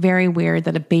very weird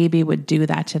that a baby would do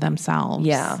that to themselves.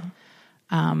 Yeah.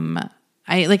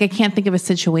 I can't think of a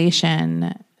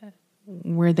situation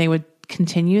where they would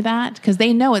continue that because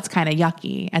they know it's kind of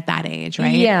yucky at that age,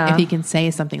 right? Yeah. If he can say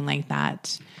something like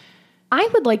that. I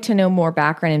would like to know more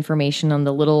background information on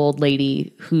the little old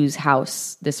lady whose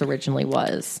house this originally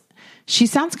was. She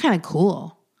sounds kind of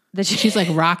cool. She's like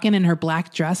rocking in her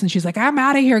black dress and she's like, "I'm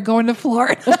out of here going to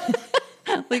Florida."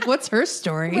 Like, what's her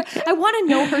story? I want to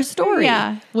know her story.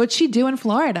 Yeah. What'd she do in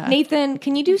Florida? Nathan,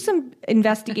 can you do some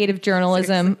investigative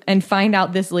journalism and find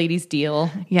out this lady's deal?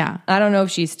 Yeah. I don't know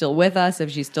if she's still with us,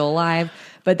 if she's still alive,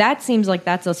 but that seems like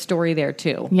that's a story there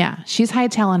too. Yeah. She's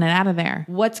hightailing it out of there.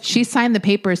 She signed the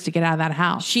papers to get out of that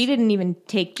house. She didn't even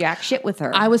take jack shit with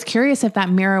her. I was curious if that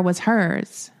mirror was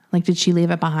hers. Like, did she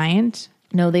leave it behind?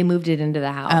 No, they moved it into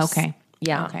the house. Oh, okay.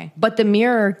 Yeah. Okay. But the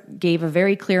mirror gave a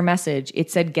very clear message. It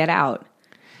said, "Get out."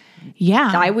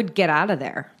 Yeah. I would get out of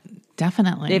there.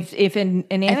 Definitely. If an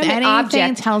inanimate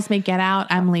object tells me get out,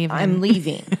 I'm leaving. I'm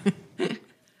leaving.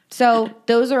 So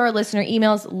those are our listener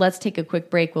emails. Let's take a quick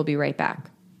break. We'll be right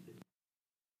back.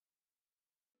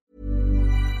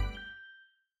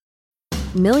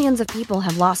 Millions of people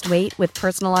have lost weight with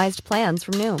personalized plans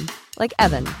from Noom. Like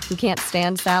Evan, who can't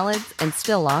stand salads and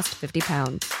still lost 50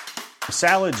 pounds.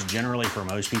 Salads generally for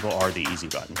most people are the easy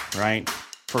button, right?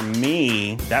 For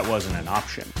me, that wasn't an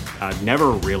option. I never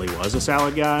really was a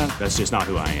salad guy. That's just not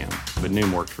who I am. But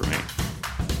Noom worked for me.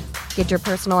 Get your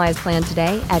personalized plan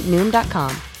today at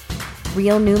Noom.com.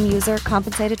 Real Noom user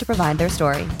compensated to provide their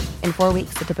story. In 4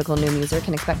 weeks, the typical Noom user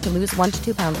can expect to lose 1 to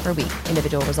 2 pounds per week.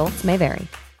 Individual results may vary.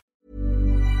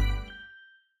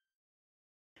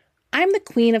 I'm the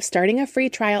queen of starting a free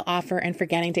trial offer and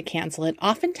forgetting to cancel it,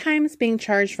 oftentimes being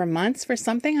charged for months for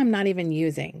something I'm not even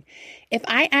using. If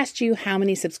I asked you how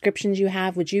many subscriptions you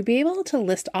have, would you be able to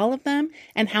list all of them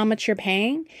and how much you're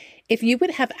paying? If you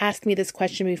would have asked me this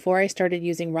question before I started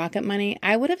using Rocket Money,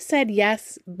 I would have said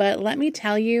yes, but let me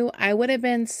tell you, I would have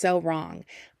been so wrong.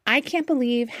 I can't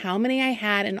believe how many I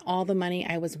had and all the money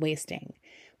I was wasting.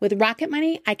 With Rocket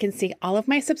Money, I can see all of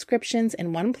my subscriptions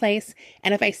in one place,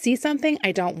 and if I see something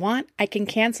I don't want, I can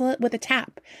cancel it with a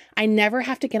tap. I never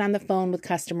have to get on the phone with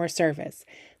customer service.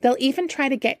 They'll even try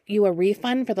to get you a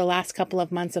refund for the last couple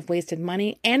of months of wasted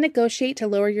money and negotiate to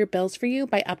lower your bills for you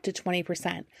by up to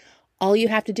 20%. All you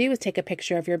have to do is take a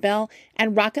picture of your bill,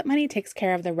 and Rocket Money takes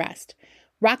care of the rest.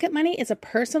 Rocket Money is a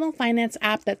personal finance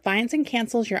app that finds and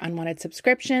cancels your unwanted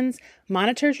subscriptions,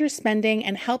 monitors your spending,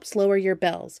 and helps lower your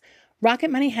bills.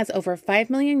 Rocket Money has over 5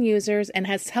 million users and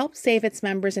has helped save its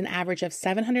members an average of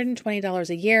 $720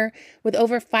 a year with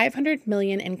over 500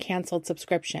 million in canceled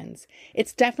subscriptions.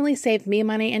 It's definitely saved me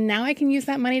money, and now I can use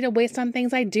that money to waste on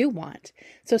things I do want.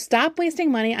 So stop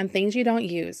wasting money on things you don't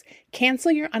use.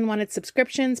 Cancel your unwanted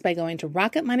subscriptions by going to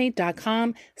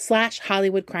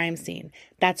rocketmoney.com/Hollywood Crime Scene.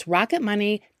 That's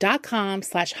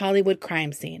rocketmoney.com/Hollywood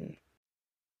Crime Scene.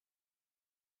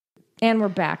 And we're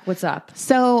back. What's up?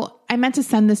 So I meant to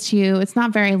send this to you. It's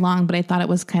not very long, but I thought it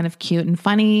was kind of cute and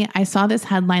funny. I saw this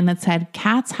headline that said,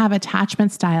 cats have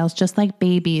attachment styles just like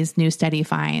babies, new study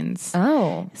finds.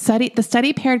 Oh. The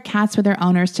study paired cats with their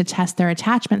owners to test their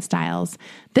attachment styles.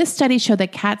 This study showed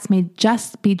that cats may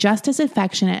be just as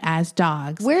affectionate as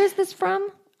dogs. Where is this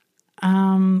from?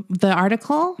 The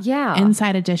article? Yeah.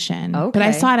 Inside Edition. Okay. But I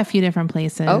saw it a few different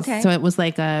places. Okay. So it was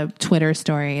like a Twitter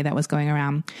story that was going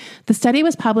around. The study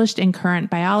was published in Current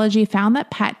Biology, found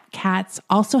that pet cats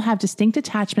also have distinct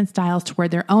attachment styles toward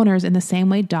their owners in the same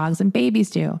way dogs and babies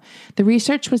do. The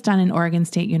research was done in Oregon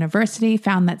State University,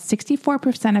 found that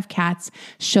 64% of cats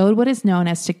showed what is known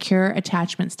as secure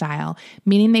attachment style,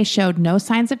 meaning they showed no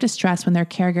signs of distress when their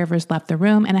caregivers left the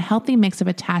room and a healthy mix of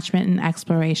attachment and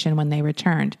exploration when they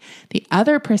returned. The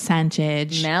other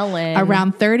percentage, Melon,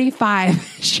 around 35,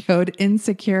 showed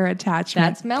insecure attachment.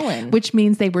 That's Melon. Which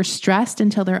means they were stressed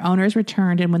until their owners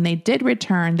returned. And when they did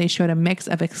return, they showed a mix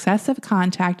of excessive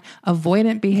contact,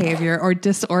 avoidant behavior, or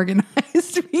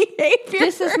disorganized behavior.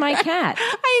 This is my cat.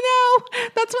 I know.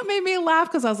 That's what made me laugh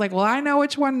because I was like, well, I know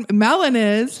which one Melon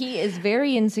is. He is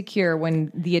very insecure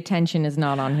when the attention is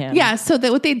not on him. Yeah. So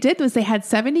what they did was they had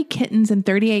 70 kittens and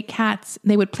 38 cats.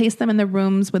 They would place them in the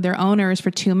rooms with their owners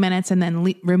for 2 minutes and then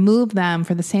remove them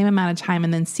for the same amount of time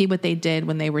and then see what they did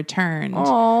when they returned.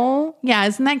 Oh. Yeah.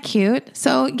 Isn't that cute?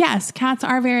 So yes, cats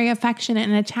are very affectionate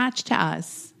and attached to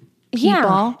us. People.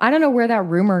 Yeah. I don't know where that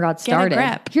rumor got started. Get a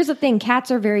grip. Here's the thing.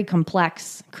 Cats are very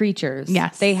complex creatures.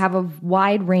 Yes. They have a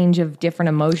wide range of different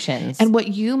emotions. And what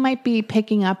you might be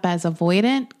picking up as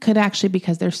avoidant could actually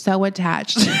because they're so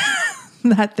attached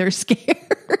that they're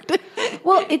scared.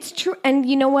 Well, it's true. And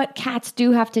you know what? Cats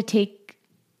do have to take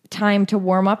time to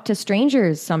warm up to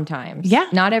strangers sometimes. Yeah.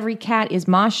 Not every cat is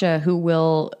Masha who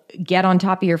will get on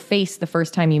top of your face the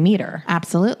first time you meet her.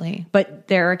 Absolutely. But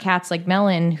there are cats like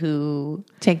Melon who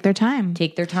take their time.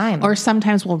 Or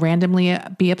sometimes will randomly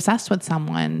be obsessed with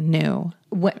someone new.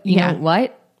 You know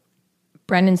what?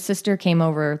 Brendan's sister came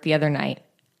over the other night.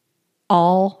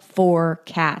 All 4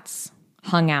 cats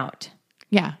hung out.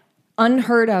 Yeah.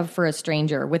 Unheard of for a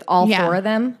stranger with all 4 of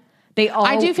them.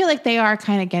 I do feel like they are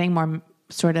kind of getting more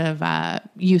sort of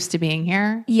used to being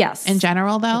here. Yes. In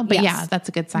general, though. But yes. yeah, that's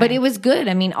a good sign. But it was good.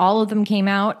 I mean, all of them came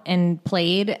out and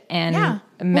played. And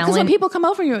Melon... Because when people come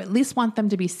over, you at least want them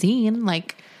to be seen.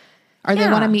 Like, or they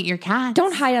want to meet your cat.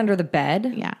 Don't hide under the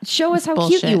bed. Yeah. Show us how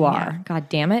cute you are. Yeah. God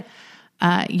damn it.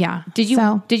 Yeah. Did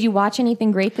you watch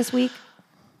anything great this week?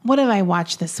 What have I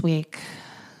watched this week?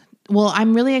 Well,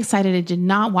 I'm really excited. I did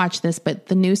not watch this, but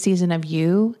the new season of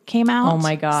You came out. Oh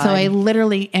my God. So I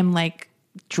literally am like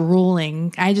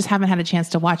drooling. I just haven't had a chance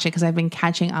to watch it because I've been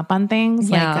catching up on things.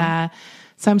 Yeah.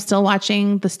 So I'm still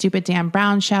watching the stupid Dan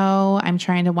Brown show. I'm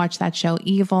trying to watch that show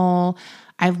Evil.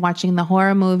 I'm watching the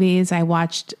horror movies. I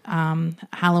watched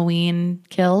Halloween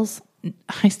Kills.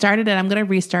 I started it. I'm going to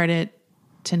restart it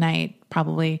tonight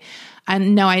probably.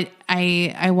 And no,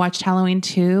 I watched Halloween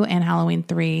 2 and Halloween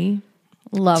 3.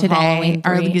 Love today, Halloween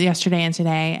 3. Or yesterday and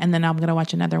today, and then I'm going to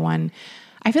watch another one.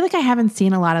 I feel like I haven't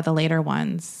seen a lot of the later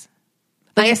ones.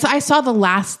 Like I saw the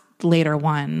last later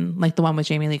one, like the one with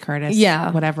Jamie Lee Curtis,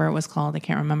 whatever it was called, I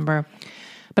can't remember.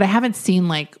 But I haven't seen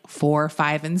like 4,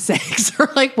 5, and 6 or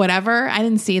like whatever. I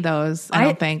didn't see those. I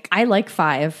don't think. I like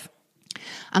 5.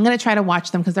 I'm going to try to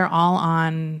watch them because they're all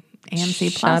on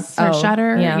AMC Plus or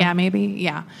Shudder. Yeah, maybe.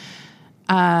 Yeah.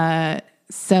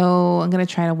 So I'm going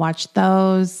to try to watch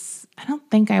those. I don't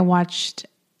think I watched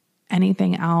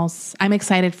anything else. I'm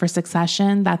excited for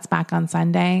Succession. That's back on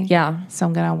Sunday. Yeah. So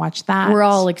I'm going to watch that. We're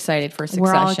all excited for Succession.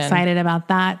 We're all excited about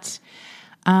that.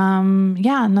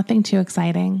 Yeah, nothing too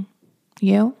exciting.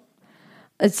 You?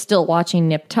 It's still watching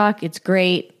Nip Tuck. It's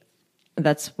great.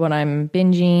 That's what I'm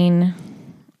binging.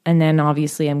 And then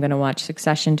obviously I'm going to watch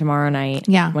Succession tomorrow night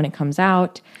when it comes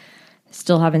out.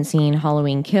 Still haven't seen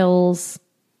Halloween Kills,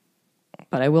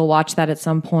 but I will watch that at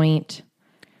some point.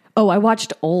 Oh, I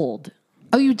watched Old.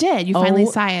 Oh, you did? You finally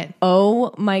saw it.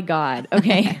 Oh my God.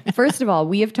 Okay. First of all,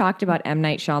 we have talked about M.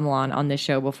 Night Shyamalan on this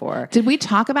show before. Did we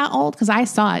talk about Old? Because I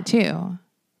saw it too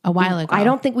a while ago. I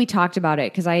don't think we talked about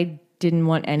it because I didn't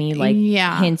want any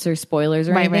hints or spoilers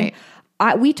or anything.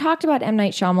 Right. We talked about M.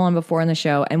 Night Shyamalan before on the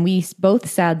show, and we both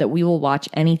said that we will watch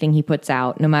anything he puts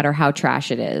out, no matter how trash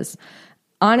it is.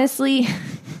 Honestly,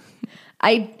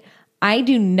 I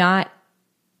do not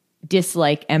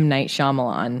dislike M. Night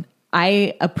Shyamalan.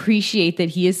 I appreciate that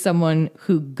he is someone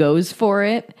who goes for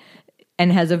it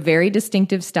and has a very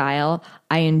distinctive style.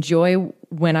 I enjoy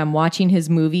when I'm watching his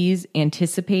movies,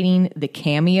 anticipating the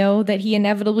cameo that he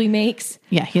inevitably makes.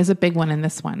 Yeah, he has a big one in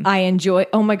this one. I enjoy.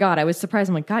 Oh my God, I was surprised.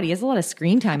 I'm like, God, he has a lot of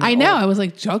screen time. I know. I was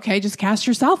like, okay, just cast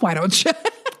yourself. Why don't you?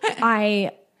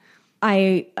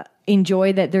 I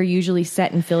enjoy that they're usually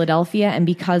set in Philadelphia, and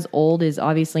because Old is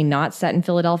obviously not set in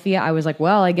Philadelphia, I was like,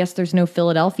 well, I guess there's no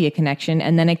Philadelphia connection.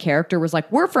 And then a character was like,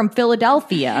 we're from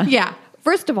Philadelphia. Yeah.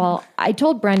 First of all, I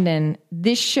told Brendan,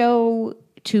 this show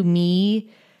to me,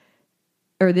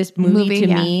 or this movie to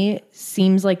me,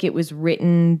 seems like it was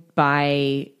written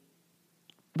by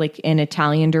like an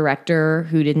Italian director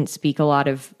who didn't speak a lot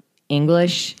of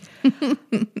English.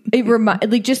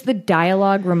 Like just the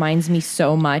dialogue reminds me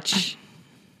so much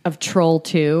of Troll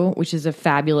 2, which is a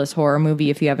fabulous horror movie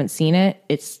if you haven't seen it.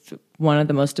 It's one of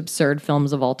the most absurd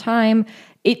films of all time.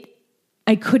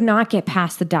 I could not get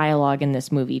past the dialogue in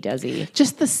this movie, Desi.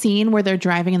 Just the scene where they're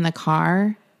driving in the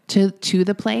car to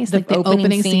the place, like the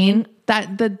opening scene.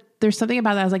 There's something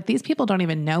about that. I was like, these people don't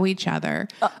even know each other.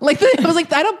 I was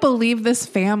like, I don't believe this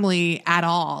family at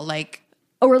all. Like,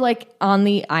 or like on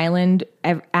the island,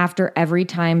 after every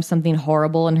time something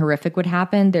horrible and horrific would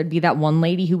happen, there'd be that one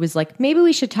lady who was like, maybe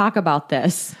we should talk about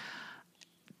this.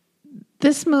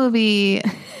 This movie,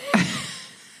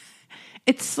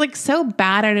 it's like so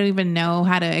bad, I don't even know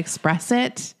how to express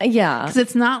it. Yeah. Because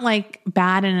it's not like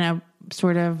bad in a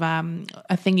sort of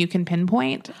a thing you can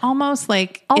pinpoint almost.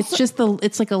 Like also,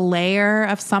 it's like a layer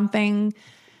of something.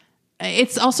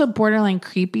 It's also borderline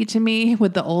creepy to me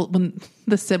with when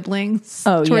the siblings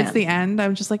towards the end.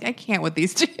 I'm just like, I can't with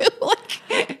these two.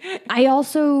 I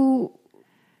also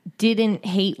didn't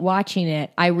hate watching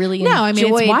it. I really enjoyed. No, I mean,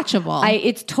 it's watchable.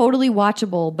 It's totally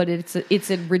watchable, but it's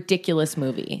a ridiculous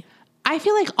movie. I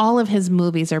feel like all of his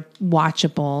movies are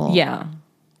watchable. Yeah.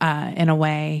 In a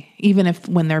way, even if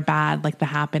when they're bad, like The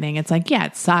Happening, it's like, yeah,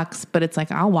 it sucks, but it's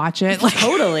like, I'll watch it. Like,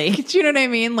 totally. Do you know what I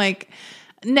mean? Like,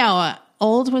 no,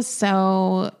 Old was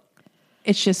so,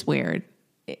 it's just weird.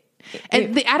 I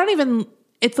don't even,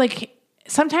 it's like,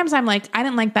 sometimes I'm like, I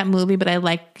didn't like that movie, but I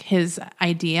like his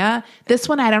idea. This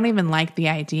one, I don't even like the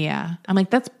idea. I'm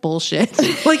like, that's bullshit.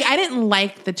 Like, I didn't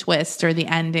like the twist or the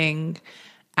ending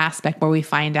aspect where we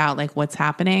find out like what's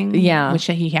happening. Yeah. Which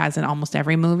he has in almost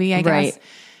every movie, I guess. Right.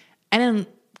 I didn't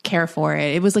care for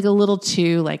it. It was like a little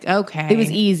too like, okay. It was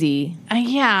easy.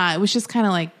 Yeah. It was just kind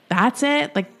of like, that's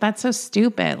it? Like, that's so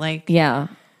stupid. Like, yeah.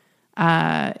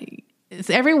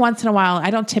 Every once in a while, I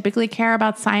don't typically care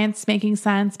about science making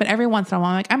sense, but every once in a while,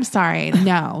 I'm like, I'm sorry.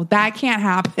 No, that can't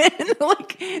happen.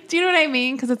 Like, do you know what I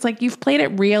mean? Because it's like, you've played it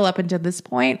real up until this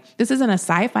point. This isn't a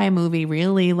sci-fi movie,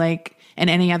 really, like, in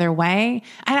any other way.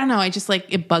 I don't know. I just like,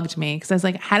 it bugged me because I was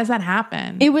like, how does that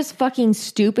happen? It was fucking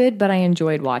stupid, but I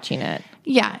enjoyed watching it.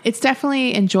 Yeah, it's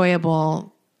definitely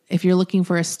enjoyable if you're looking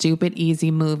for a stupid,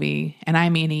 easy movie. And I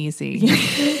mean easy.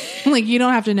 Like, you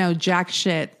don't have to know jack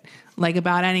shit like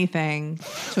about anything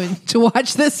to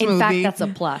watch this movie. In fact, that's a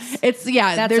plus.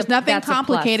 There's nothing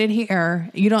complicated here.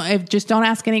 Just don't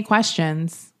ask any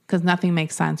questions because nothing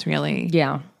makes sense really.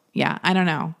 Yeah. I don't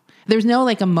know. There's no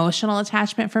like emotional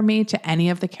attachment for me to any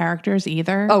of the characters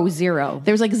either. Oh, zero.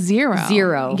 There's like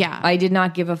zero. Yeah. I did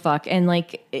not give a fuck. And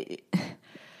like,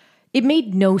 it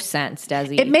made no sense,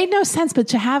 Desi. It made no sense, but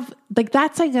to have like,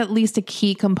 that's like at least a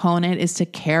key component is to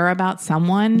care about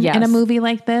someone in a movie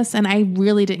like this. And I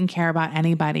really didn't care about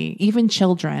anybody, even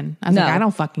children. I was like, I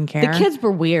don't fucking care. The kids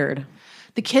were weird.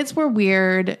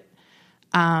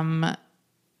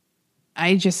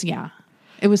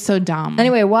 It was so dumb.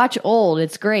 Anyway, watch Old.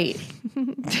 It's great.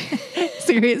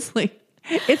 Seriously.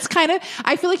 It's kind of,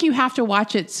 I feel like you have to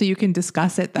watch it so you can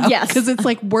discuss it though. Yes. Because it's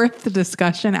like worth the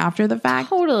discussion after the fact.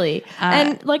 Totally.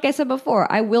 And like I said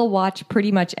before, I will watch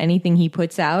pretty much anything he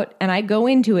puts out. And I go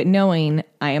into it knowing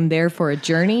I am there for a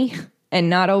journey and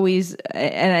not always,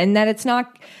 and that it's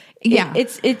not,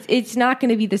 it's not going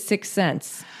to be The Sixth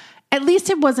Sense. At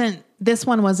least this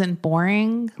one wasn't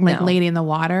boring, like Lady in the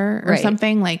Water or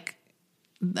something like.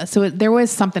 So there was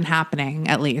something happening,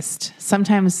 at least.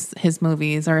 Sometimes his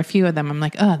movies, or a few of them, I'm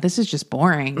like, oh, this is just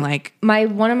boring. Like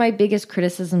one of my biggest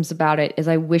criticisms about it is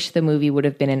I wish the movie would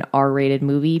have been an R-rated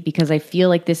movie because I feel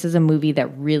like this is a movie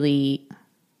that really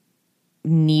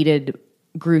needed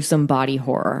gruesome body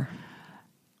horror.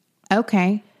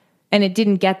 Okay. And it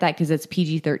didn't get that because it's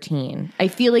PG-13. I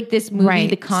feel like this movie,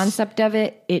 the concept of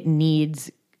it needs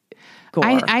gore.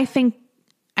 I think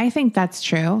that's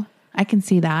true. I can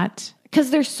see that. Because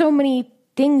there's so many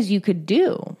things you could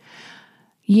do.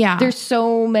 Yeah. There's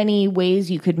so many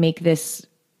ways you could make this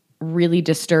really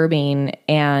disturbing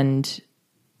and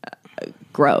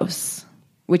gross,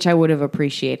 which I would have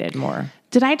appreciated more.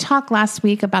 Did I talk last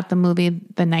week about the movie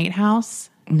The Night House?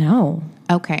 No.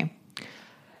 Okay.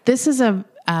 This is a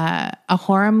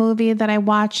horror movie that I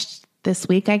watched this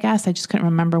week, I guess. I just couldn't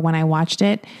remember when I watched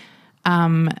it.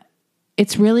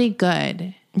 It's really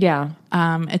good. Yeah.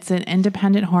 It's an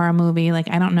independent horror movie. Like,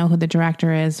 I don't know who the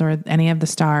director is or any of the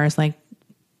stars. Like,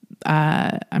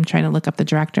 I'm trying to look up the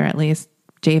director at least.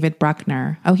 David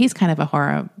Bruckner. Oh, he's kind of a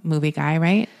horror movie guy,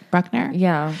 right? Bruckner?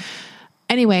 Yeah.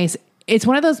 Anyways, it's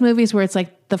one of those movies where it's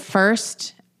like the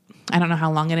first, I don't know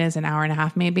how long it is, an hour and a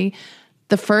half maybe.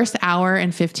 The first hour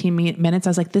and 15 minutes, I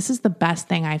was like, this is the best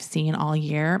thing I've seen all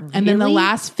year. Really? And then the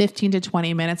last 15 to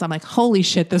 20 minutes, I'm like, holy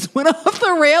shit, this went off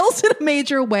the rails in a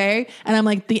major way. And I'm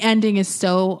like, the ending is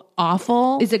so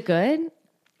awful. Is it good?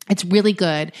 It's really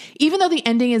good. Even though the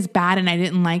ending is bad and I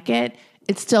didn't like it,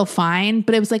 it's still fine.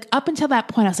 But it was like up until that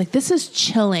point, I was like, this is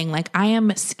chilling. Like, I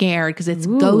am scared because it's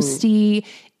ghosty.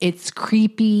 It's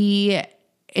creepy.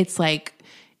 It's like,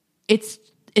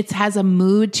 it has a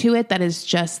mood to it that is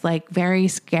just like very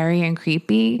scary and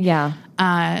creepy. Yeah.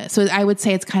 So I would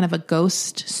say it's kind of a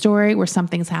ghost story where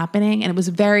something's happening, and it was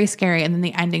very scary. And then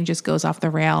the ending just goes off the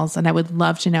rails, and I would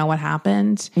love to know what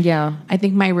happened. Yeah. I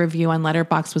think my review on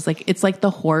Letterboxd was like, it's like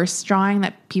the horse drawing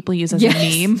that people use as a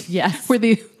meme. Yes. Where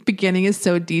the beginning is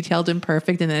so detailed and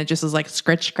perfect, and then it just is like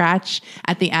scratch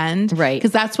at the end. Right.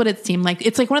 Because that's what it seemed like.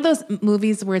 It's like one of those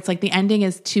movies where it's like the ending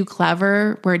is too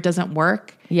clever where it doesn't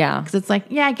work. Yeah. Because it's like,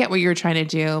 yeah, I get what you're trying to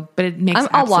do, but it makes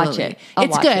I'll watch it.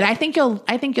 It's good. I think you'll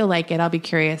like it. I'll be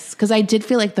curious. Because I did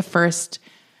feel like the first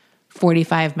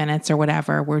 45 minutes or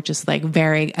whatever were just like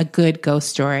a good ghost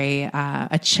story,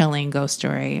 a chilling ghost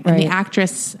story. And the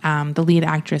actress, the lead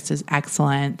actress is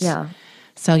excellent. Yeah.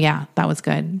 So yeah, that was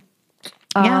good.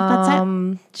 Yeah, that's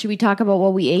it. Should we talk about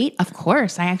what we ate? Of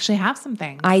course. I actually have some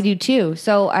things. I do too.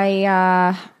 So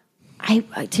I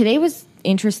today was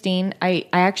interesting. I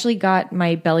actually got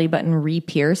my belly button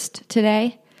re-pierced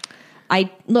today. I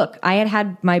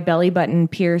had my belly button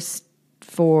pierced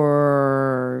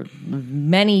for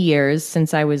many years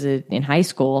since I was in high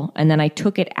school. And then I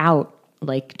took it out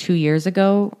like 2 years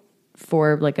ago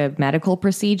for like a medical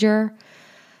procedure.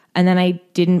 And then I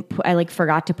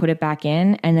forgot to put it back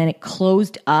in, and then it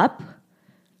closed up.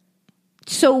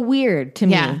 So weird to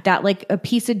me that like a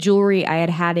piece of jewelry I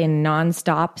had in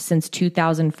nonstop since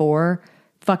 2004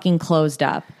 fucking closed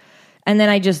up. And then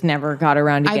I just never got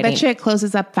around to getting... I bet you it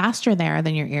closes up faster there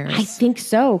than your ears. I think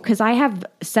so, because I have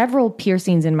several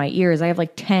piercings in my ears. I have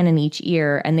like 10 in each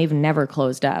ear, and they've never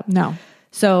closed up. No.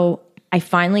 So I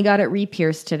finally got it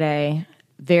re-pierced today.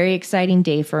 Very exciting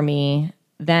day for me.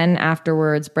 Then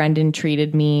afterwards, Brendan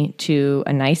treated me to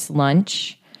a nice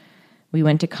lunch. We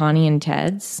went to Connie and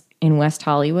Ted's in West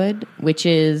Hollywood, which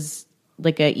is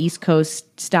like a East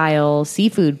Coast style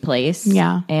seafood place.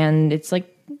 Yeah. And it's like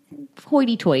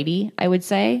hoity-toity, I would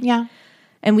say. Yeah.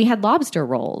 And we had lobster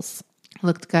rolls.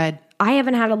 Looked good. I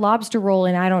haven't had a lobster roll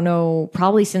in, I don't know,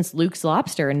 probably since Luke's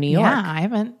Lobster in New York. Yeah, I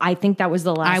haven't. I think that was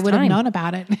the last time. I would have known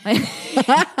about it.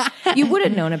 You would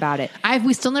have known about it.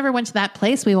 We still never went to that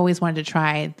place we always wanted to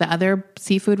try. The other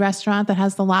seafood restaurant that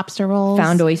has the lobster rolls.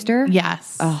 Found Oyster?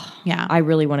 Yes. Oh, yeah. I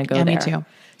really want to go there. Me too.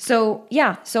 So,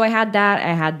 yeah. So I had that.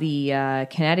 I had the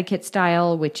Connecticut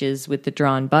style, which is with the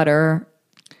drawn butter.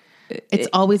 It's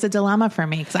always a dilemma for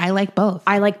me because I like both.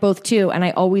 I like both too. And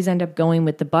I always end up going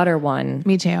with the butter one.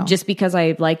 Me too. Just because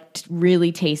I liked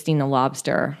really tasting the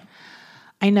lobster.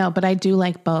 I know, but I do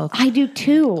like both. I do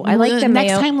too. I like the next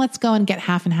mayo. time, let's go and get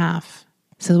half and half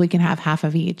so that we can have half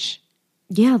of each.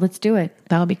 Yeah, let's do it.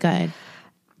 That would be good.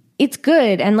 It's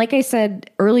good. And like I said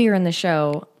earlier in the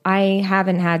show, I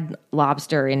haven't had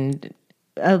lobster in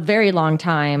a very long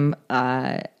time.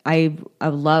 I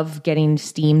love getting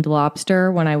steamed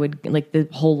lobster when I would, like the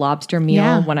whole lobster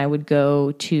meal, when I would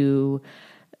go to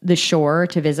the shore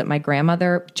to visit my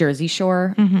grandmother, Jersey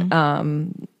Shore,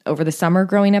 over the summer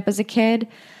growing up as a kid.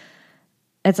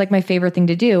 It's like my favorite thing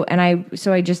to do. And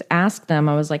I just asked them,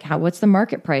 I was like, what's the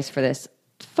market price for this?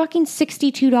 It's fucking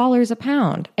 $62 a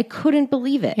pound. I couldn't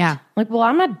believe it. Yeah. Like, well,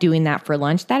 I'm not doing that for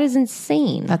lunch. That is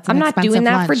insane. I'm not doing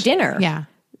that for dinner. Yeah.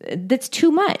 That's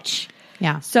too much.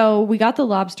 Yeah. So we got the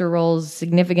lobster rolls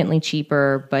significantly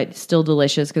cheaper, but still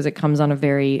delicious because it comes on a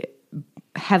very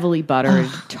heavily buttered,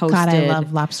 toasted. God, I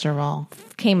love lobster roll.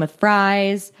 Came with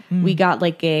fries. We got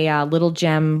like a Little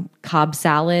Gem Cobb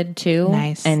salad too.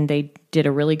 Nice. And they did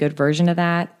a really good version of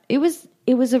that. It was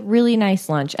a really nice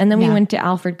lunch. And then we went to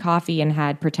Alfred Coffee and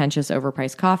had pretentious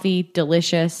overpriced coffee.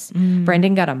 Delicious.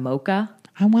 Brendan got a mocha.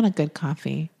 I want a good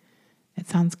coffee. It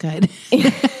sounds good.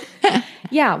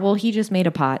 Yeah, well, he just made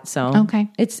a pot, so okay.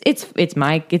 It's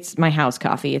my house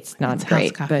coffee. It's not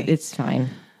great, but it's fine.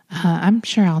 I'm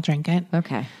sure I'll drink it.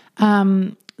 Okay.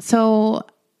 So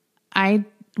I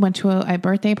went to a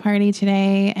birthday party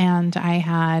today, and I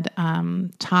had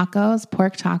tacos,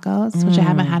 pork tacos, which I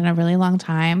haven't had in a really long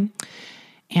time,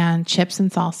 and chips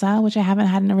and salsa, which I haven't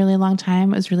had in a really long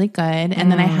time. It was really good.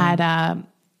 And then I had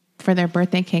for their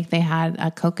birthday cake, they had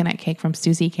a coconut cake from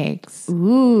Susie Cakes,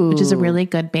 which is a really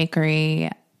good bakery.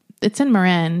 It's in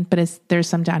Marin, but there's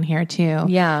some down here too.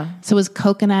 Yeah. So it was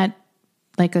coconut,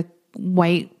 like a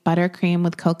white buttercream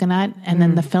with coconut. And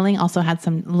then the filling also had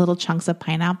some little chunks of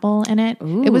pineapple in it.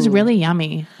 Ooh. It was really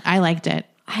yummy. I liked it.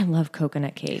 I love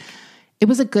coconut cake. It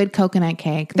was a good coconut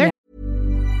cake.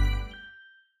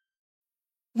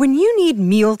 When you need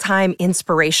mealtime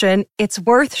inspiration, it's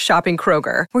worth shopping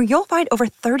Kroger, where you'll find over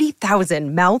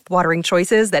 30,000 mouthwatering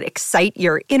choices that excite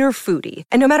your inner foodie.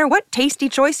 And no matter what tasty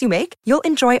choice you make, you'll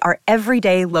enjoy our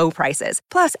everyday low prices,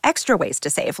 plus extra ways to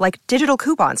save, like digital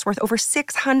coupons worth over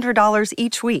 $600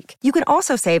 each week. You can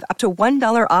also save up to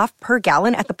 $1 off per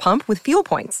gallon at the pump with fuel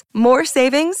points. More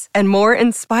savings and more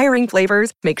inspiring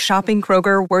flavors make shopping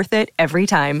Kroger worth it every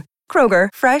time. Kroger,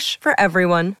 fresh for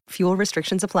everyone. Fuel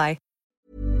restrictions apply.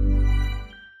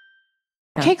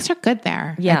 Cakes are good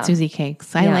there at Susie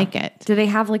Cakes. I like it. Do they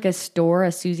have like a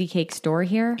Susie Cake store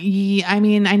here? Yeah, I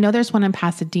mean, I know there's one in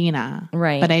Pasadena.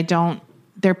 Right. But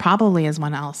there probably is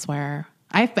one elsewhere.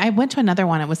 I went to another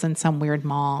one. It was in some weird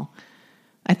mall.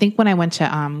 I think when I went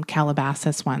to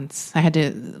Calabasas once, I had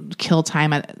to kill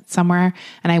time somewhere,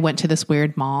 and I went to this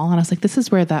weird mall, and I was like, this is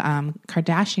where the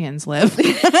Kardashians live.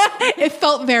 It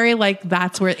felt very like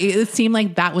that's where, it seemed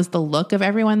like that was the look of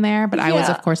everyone there, but I was,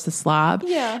 of course, the slob.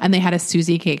 Yeah. And they had a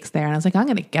Susie Cakes there, and I was like, I'm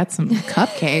going to get some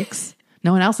cupcakes.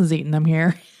 No one else is eating them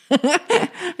here. I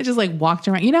just like walked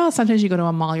around. You know, sometimes you go to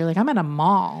a mall, you're like, I'm at a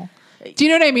mall. Do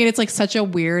you know what I mean? It's like such a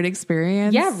weird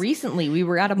experience. Yeah, recently we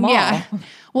were at a mall. Yeah.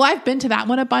 Well, I've been to that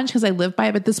one a bunch because I live by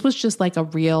it, but this was just like a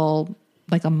real,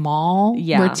 like a mall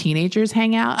where teenagers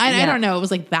hang out. I don't know. It was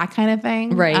like that kind of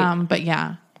thing. Right. But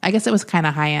yeah, I guess it was kind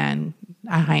of a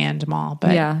high-end mall.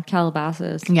 But yeah,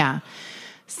 Calabasas. Yeah.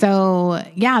 So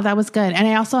yeah, that was good. And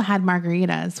I also had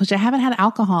margaritas, which I haven't had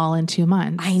alcohol in 2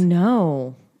 months. I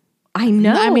know. I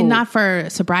mean, not for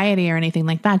sobriety or anything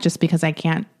like that, just because I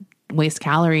can't waste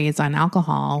calories on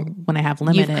alcohol when I have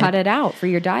limited. You've cut it out for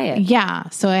your diet. Yeah.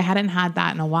 So I hadn't had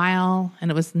that in a while,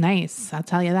 and it was nice. I'll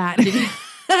tell you that. Did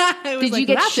you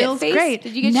get shit-faced? Great.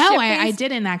 Did you get No, I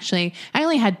didn't actually. I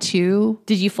only had 2.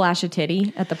 Did you flash a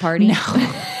titty at the party?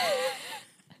 No.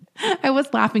 I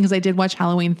was laughing because I did watch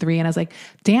Halloween 3, and I was like,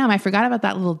 damn, I forgot about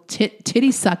that little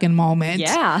titty sucking moment.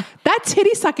 Yeah. That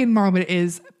titty sucking moment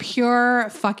is pure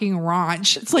fucking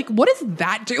raunch. It's like, what is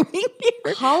that doing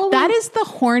here? That is the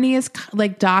horniest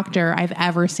like doctor I've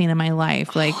ever seen in my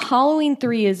life. Like Halloween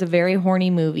 3 is a very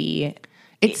horny movie.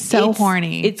 It's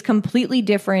horny. It's completely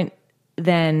different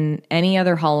than any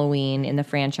other Halloween in the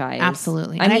franchise.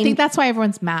 Absolutely. And I think that's why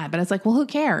everyone's mad, but it's like, well, who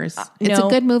cares? It's a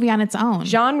good movie on its own.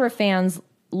 Genre fans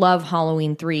love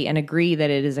Halloween 3 and agree that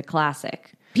it is a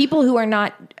classic. People who are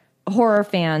not horror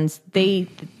fans, they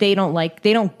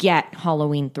don't get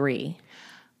Halloween 3.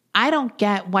 I don't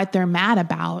get what they're mad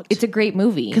about. It's a great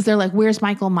movie. Because they're like, where's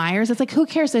Michael Myers? It's like, who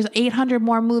cares? There's 800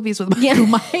 more movies with Michael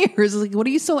Myers. It's like, what are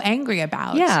you so angry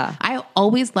about? Yeah. I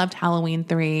always loved Halloween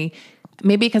 3.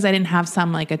 Maybe because I didn't have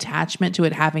some like attachment to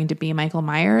it having to be Michael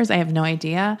Myers. I have no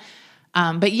idea.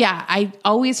 But yeah, I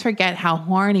always forget how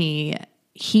horny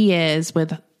he is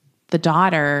with the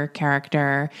daughter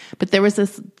character. But there was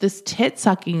this tit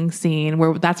sucking scene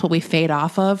where that's what we fade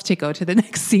off of to go to the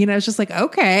next scene. I was just like,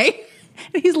 okay.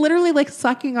 And he's literally like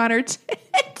sucking on her tit.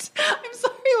 I'm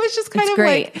sorry. It was just kind of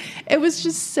great. like, it was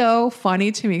just so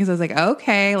funny to me because I was like,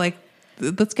 okay, like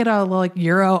let's get a little like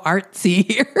Euro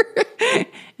artsy here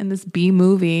in this B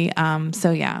movie.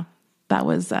 So yeah, that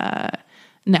was,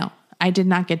 no, I did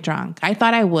not get drunk. I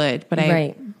thought I would, but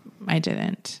I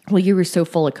didn't. Well, you were so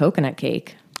full of coconut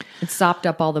cake. It sopped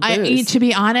up all the booze. To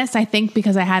be honest, I think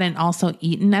because I hadn't also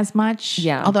eaten as much.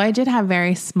 Yeah. Although I did have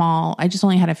very small, I just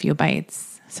only had a few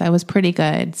bites. So it was pretty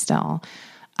good still.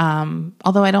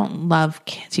 Although I don't love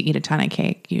to eat a ton of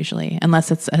cake usually, unless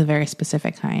it's a very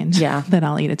specific kind. Yeah. Then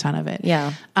I'll eat a ton of it.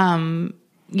 Yeah.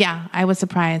 Yeah, I was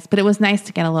surprised. But it was nice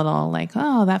to get a little like,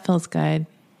 oh, that feels good.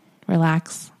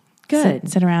 Relax. Good.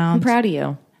 Sit around. I'm proud of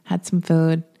you. Had some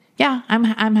food. Yeah, I'm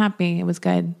happy. It was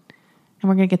good. And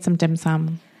we're going to get some dim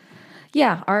sum.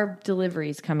 Yeah, our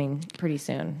delivery's coming pretty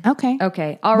soon. Okay.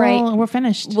 All right. Well, we're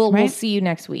finished. We'll see you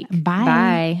next week. Bye.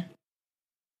 Bye.